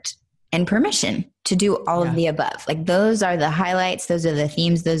support and permission to do all of the above. Like those are the highlights. Those are the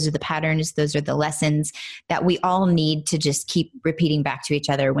themes. Those are the patterns. Those are the lessons that we all need to just keep repeating back to each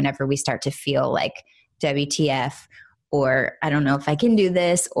other whenever we start to feel like WTF, or I don't know if I can do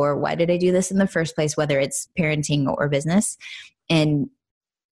this, or why did I do this in the first place, whether it's parenting or business. And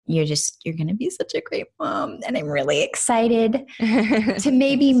you're going to be such a great mom. And I'm really excited to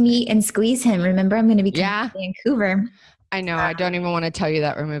maybe meet and squeeze him. Remember, I'm going to be coming to Vancouver. I know. I don't even want to tell you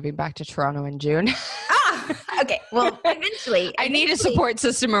that we're moving back to Toronto in June. Okay. Well, eventually. I need a support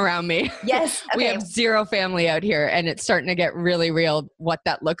system around me. Yes. Okay. We have zero family out here, and it's starting to get really real what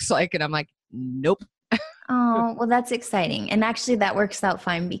that looks like. And I'm like, nope. Oh, well, that's exciting. And actually that works out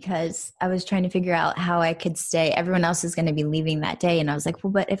fine, because I was trying to figure out how I could stay. Everyone else is going to be leaving that day. And I was like,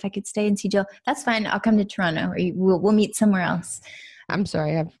 well, but if I could stay and see Jill, that's fine. I'll come to Toronto, or we'll meet somewhere else. I'm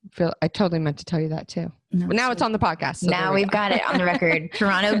sorry. I totally meant to tell you that too. No, but now it's on the podcast. So now we've got it on the record.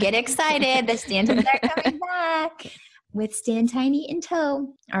 Toronto, get excited. The Stantons are coming back with Stan Tiny in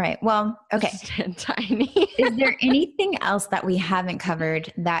tow. All right. Well, okay. Stan Tiny. Is there anything else that we haven't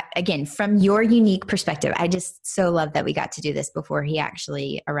covered that, again, from your unique perspective, I just so love that we got to do this before he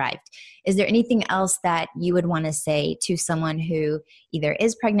actually arrived. Is there anything else that you would want to say to someone who either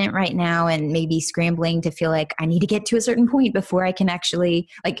is pregnant right now and maybe scrambling to feel like I need to get to a certain point before I can actually,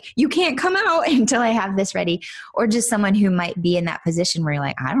 like, you can't come out until I have this ready, or just someone who might be in that position where you're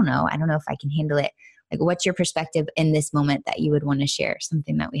like, I don't know if I can handle it. Like, what's your perspective in this moment that you would want to share,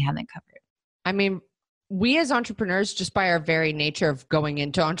 something that we haven't covered? I mean, we as entrepreneurs, just by our very nature of going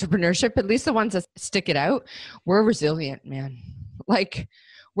into entrepreneurship, at least the ones that stick it out, we're resilient, man. Like,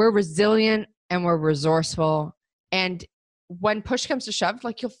 we're resilient and we're resourceful. And when push comes to shove,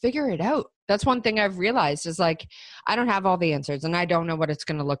 like, you'll figure it out. That's one thing I've realized is, like, I don't have all the answers and I don't know what it's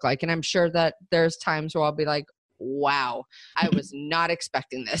going to look like. And I'm sure that there's times where I'll be like, wow, I was not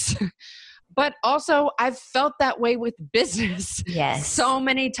expecting this. But also, I've felt that way with business so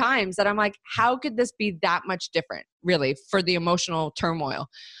many times that I'm like, how could this be that much different, really, for the emotional turmoil?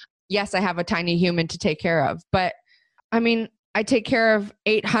 Yes, I have a tiny human to take care of, but I mean, I take care of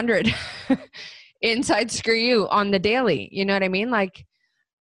 800 inside screw you on the daily. You know what I mean? Like,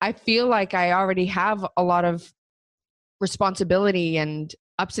 I feel like I already have a lot of responsibility and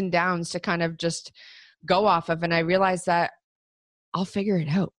ups and downs to kind of just go off of. And I realize that I'll figure it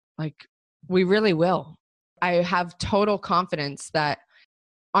out. Like, we really will. I have total confidence that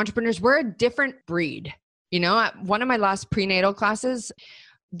entrepreneurs, we're a different breed. You know, at one of my last prenatal classes,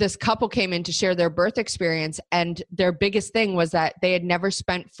 this couple came in to share their birth experience, and their biggest thing was that they had never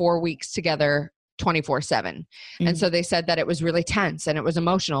spent 4 weeks together 24/7. And so they said that it was really tense and it was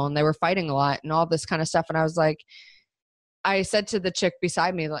emotional and they were fighting a lot and all this kind of stuff. And I was like, I said to the chick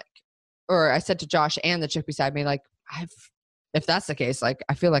beside me, like, or I said to Josh and the chick beside me, like, if that's the case, like,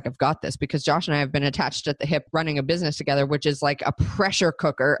 I feel like I've got this, because Josh and I have been attached at the hip running a business together, which is like a pressure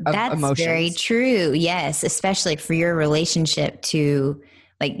cooker of emotions. That's very true. Yes. Especially for your relationship to,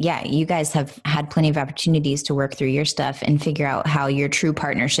 like, yeah, you guys have had plenty of opportunities to work through your stuff and figure out how your true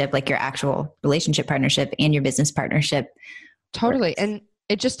partnership, like your actual relationship partnership and your business partnership. Totally. Works. And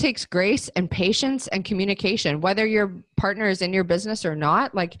it just takes grace and patience and communication, whether your partner is in your business or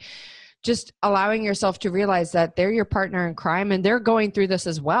not. Like, just allowing yourself to realize that they're your partner in crime and they're going through this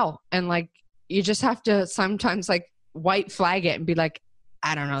as well. And like, you just have to sometimes like white flag it and be like,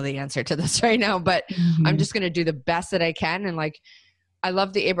 I don't know the answer to this right now, but I'm just going to do the best that I can. And like, I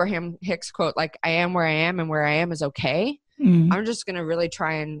love the Abraham Hicks quote, like, I am where I am and where I am is okay. I'm just going to really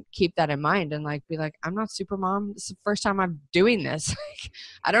try and keep that in mind and like, be like, I'm not super mom. This is the first time I'm doing this. Like,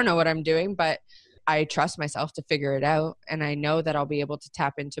 I don't know what I'm doing, but I trust myself to figure it out. And I know that I'll be able to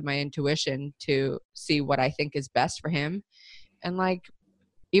tap into my intuition to see what I think is best for him. And like,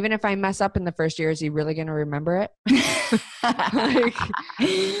 even if I mess up in the first year, is he really going to remember it? Like,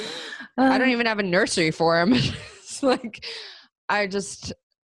 I don't even have a nursery for him. It's like, I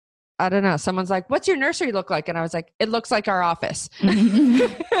don't know. Someone's like, what's your nursery look like? And I was like, it looks like our office.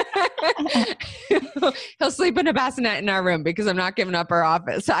 He'll sleep in a bassinet in our room because I'm not giving up our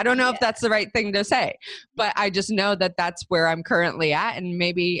office. I don't know if that's the right thing to say, but I just know that that's where I'm currently at. And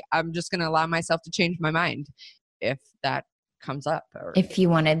maybe I'm just going to allow myself to change my mind if that comes up. Or if you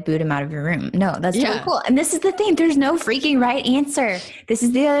want to boot him out of your room. No, that's totally cool. And this is the thing. There's no freaking right answer. This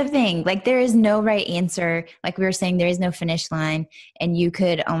is the other thing. Like, there is no right answer. Like we were saying, there is no finish line. And you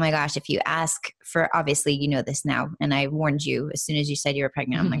could, oh my gosh, if you ask for, obviously you know this now. And I warned you as soon as you said you were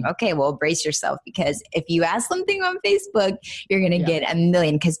pregnant. I'm like, okay, well, brace yourself, because if you ask something on Facebook, you're going to get a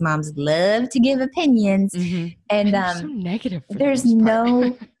million, because moms love to give opinions. And so negative. There's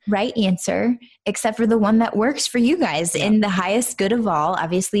no right answer except for the one that works for you guys in the highest good of all.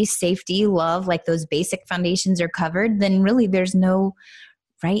 Obviously, safety, love, like those basic foundations are covered. Then really there's no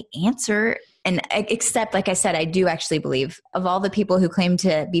right answer. And except, like I said, I do actually believe of all the people who claim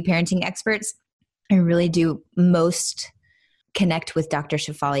to be parenting experts, I really do most connect with Dr.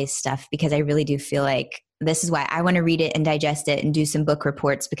 Shefali's stuff, because I really do feel like this is why I want to read it and digest it and do some book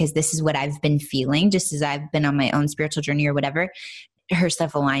reports, because this is what I've been feeling just as I've been on my own spiritual journey or whatever. Her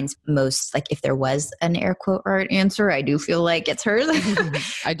stuff aligns most, like if there was an air quote right answer, I do feel like it's hers.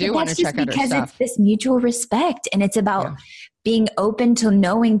 I do want to check out her stuff. Because it's this mutual respect, and it's about being open to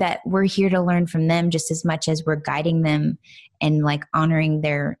knowing that we're here to learn from them just as much as we're guiding them and like honoring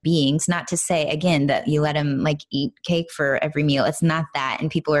their beings. Not to say, again, that you let them like eat cake for every meal. It's not that. And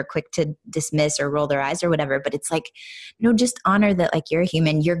people are quick to dismiss or roll their eyes or whatever. But it's like, no, just honor that like you're a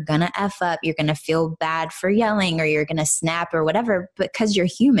human. You're going to F up. You're going to feel bad for yelling, or you're going to snap or whatever, because you're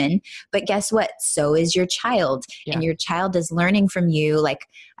human. But guess what? So is your child. And your child is learning from you. Like,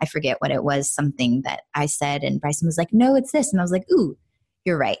 I forget what it was, something that I said, and Bryson was like, no, it's this. And I was like, ooh,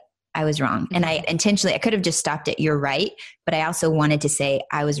 you're right. I was wrong. And I intentionally, I could have just stopped it. You're right. But I also wanted to say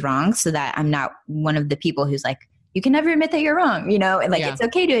I was wrong, so that I'm not one of the people who's like, you can never admit that you're wrong, you know, and like, it's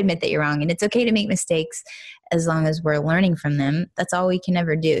okay to admit that you're wrong, and it's okay to make mistakes as long as we're learning from them. That's all we can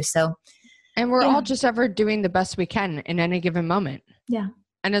ever do. So, and we're all just ever doing the best we can in any given moment. Yeah.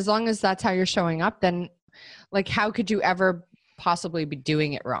 And as long as that's how you're showing up, then like, how could you ever possibly be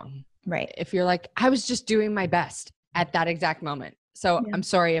doing it wrong? Right. If you're like, I was just doing my best at that exact moment. So I'm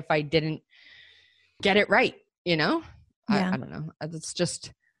sorry if I didn't get it right, you know? I don't know. It's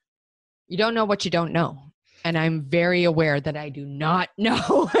just, you don't know what you don't know. And I'm very aware that I do not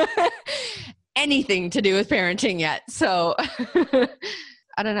know anything to do with parenting yet. So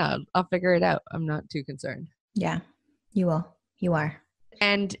I don't know. I'll figure it out. I'm not too concerned. Yeah, you will. You are.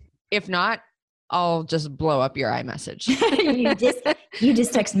 And if not, I'll just blow up your iMessage. you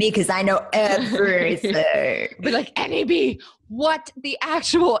just text me because I know everything. Be like, NAB, what the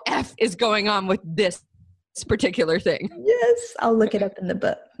actual F is going on with this particular thing? Yes, I'll look it up in the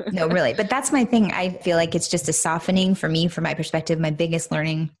book. No, really. But that's my thing. I feel like it's just a softening for me, from my perspective. My biggest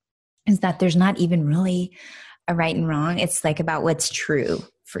learning is that there's not even really a right and wrong. It's like about what's true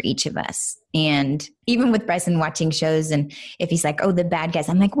for each of us. And even with Bryson watching shows, and if he's like, oh, the bad guys,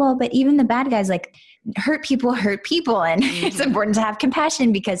 I'm like, well, but even the bad guys, like, hurt people. And it's important to have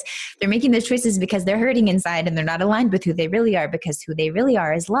compassion, because they're making those choices because they're hurting inside, and they're not aligned with who they really are, because who they really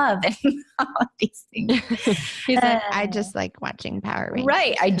are is love, and all of these things. He's like, I just like watching Power Rangers.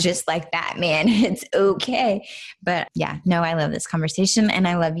 Right. I just like that, man. It's okay. But yeah, no, I love this conversation, and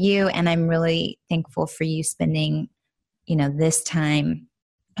I love you. And I'm really thankful for you spending, you know, this time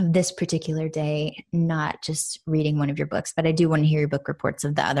of this particular day, not just reading one of your books, but I do want to hear your book reports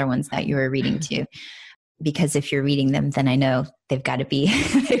of the other ones that you were reading too, because if you're reading them, then I know they've got to be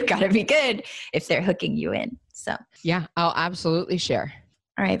good if they're hooking you in. So yeah, I'll absolutely share.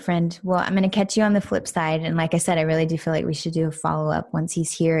 All right, friend. Well, I'm going to catch you on the flip side. And like I said, I really do feel like we should do a follow-up once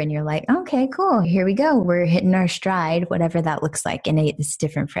he's here and you're like, okay, cool. Here we go. We're hitting our stride, whatever that looks like. And it's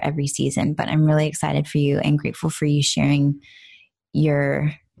different for every season, but I'm really excited for you and grateful for you sharing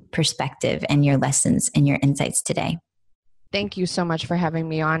your perspective and your lessons and your insights today. Thank you so much for having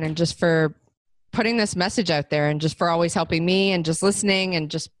me on, and just for putting this message out there, and just for always helping me, and just listening,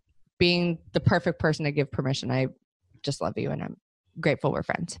 and just being the perfect person to give permission. I just love you, and I'm grateful we're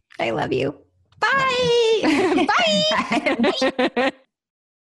friends. I love you. Bye. Bye. Bye.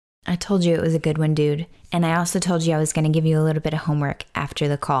 I told you it was a good one, dude. And I also told you I was going to give you a little bit of homework after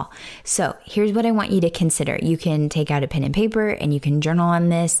the call. So here's what I want you to consider. You can take out a pen and paper and you can journal on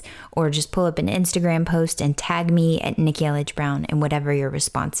this, or just pull up an Instagram post and tag me at Nikki Elledge Brown and whatever your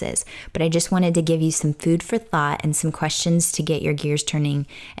response is. But I just wanted to give you some food for thought and some questions to get your gears turning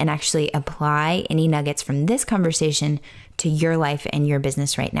and actually apply any nuggets from this conversation to your life and your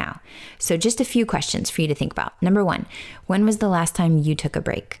business right now. So just a few questions for you to think about. Number one, when was the last time you took a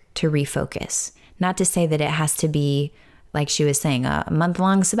break to refocus? Not to say that it has to be, like she was saying, a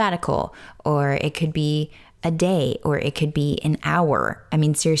month-long sabbatical, or it could be a day, or it could be an hour. I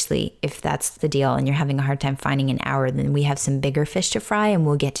mean, seriously, if that's the deal and you're having a hard time finding an hour, then we have some bigger fish to fry and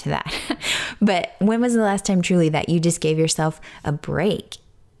we'll get to that. But when was the last time truly that you just gave yourself a break?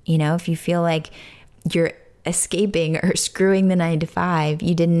 You know, if you feel like you're escaping or screwing the 9-to-5,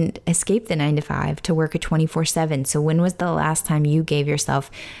 you didn't escape the 9-to-5 to work a 24/7. So when was the last time you gave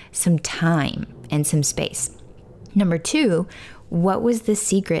yourself some time and some space? Number two, what was the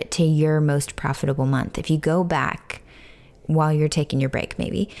secret to your most profitable month? If you go back while you're taking your break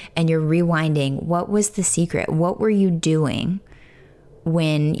maybe, and you're rewinding, what was the secret? What were you doing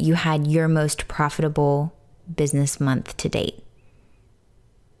when you had your most profitable business month to date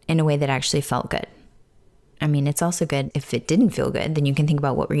in a way that actually felt good? I mean, it's also good if it didn't feel good, then you can think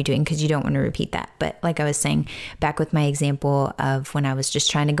about what were you doing, because you don't want to repeat that. But like I was saying, back with my example of when I was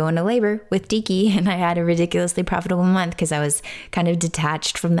just trying to go into labor with Deke, and I had a ridiculously profitable month because I was kind of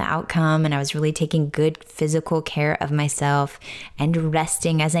detached from the outcome, and I was really taking good physical care of myself and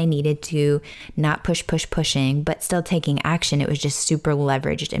resting as I needed to, not pushing, but still taking action. It was just super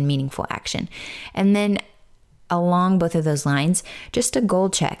leveraged and meaningful action. And then along both of those lines, just a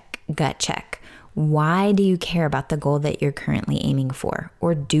goal check, gut check. Why do you care about the goal that you're currently aiming for?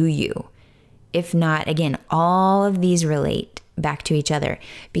 Or do you? If not, again, all of these relate back to each other,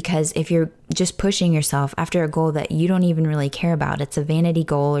 because if you're just pushing yourself after a goal that you don't even really care about, it's a vanity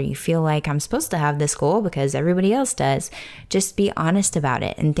goal, or you feel like I'm supposed to have this goal because everybody else does, just be honest about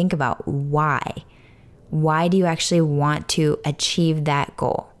it and think about why. Why do you actually want to achieve that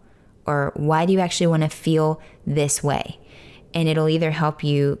goal? Or why do you actually want to feel this way? And it'll either help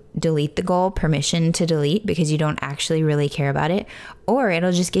you delete the goal, permission to delete, because you don't actually really care about it, or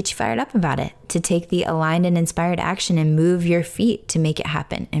it'll just get you fired up about it to take the aligned and inspired action and move your feet to make it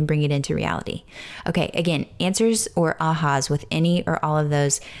happen and bring it into reality. Okay, again, answers or ahas with any or all of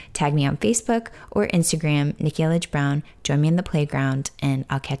those, tag me on Facebook or Instagram, Nikki Elledge Brown. Join me in the playground, and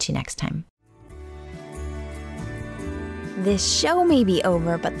I'll catch you next time. This show may be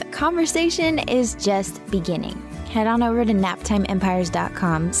over, but the conversation is just beginning. Head on over to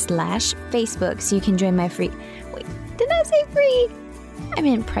naptimeempires.com/Facebook so you can join my free... Wait, did I say free? I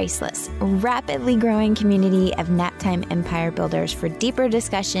meant priceless, rapidly growing community of Naptime Empire builders for deeper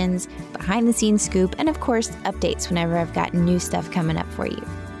discussions, behind-the-scenes scoop, and of course, updates whenever I've got new stuff coming up for you.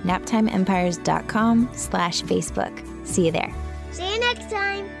 naptimeempires.com/Facebook. See you there. See you next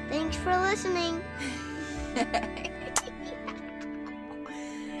time. Thanks for listening.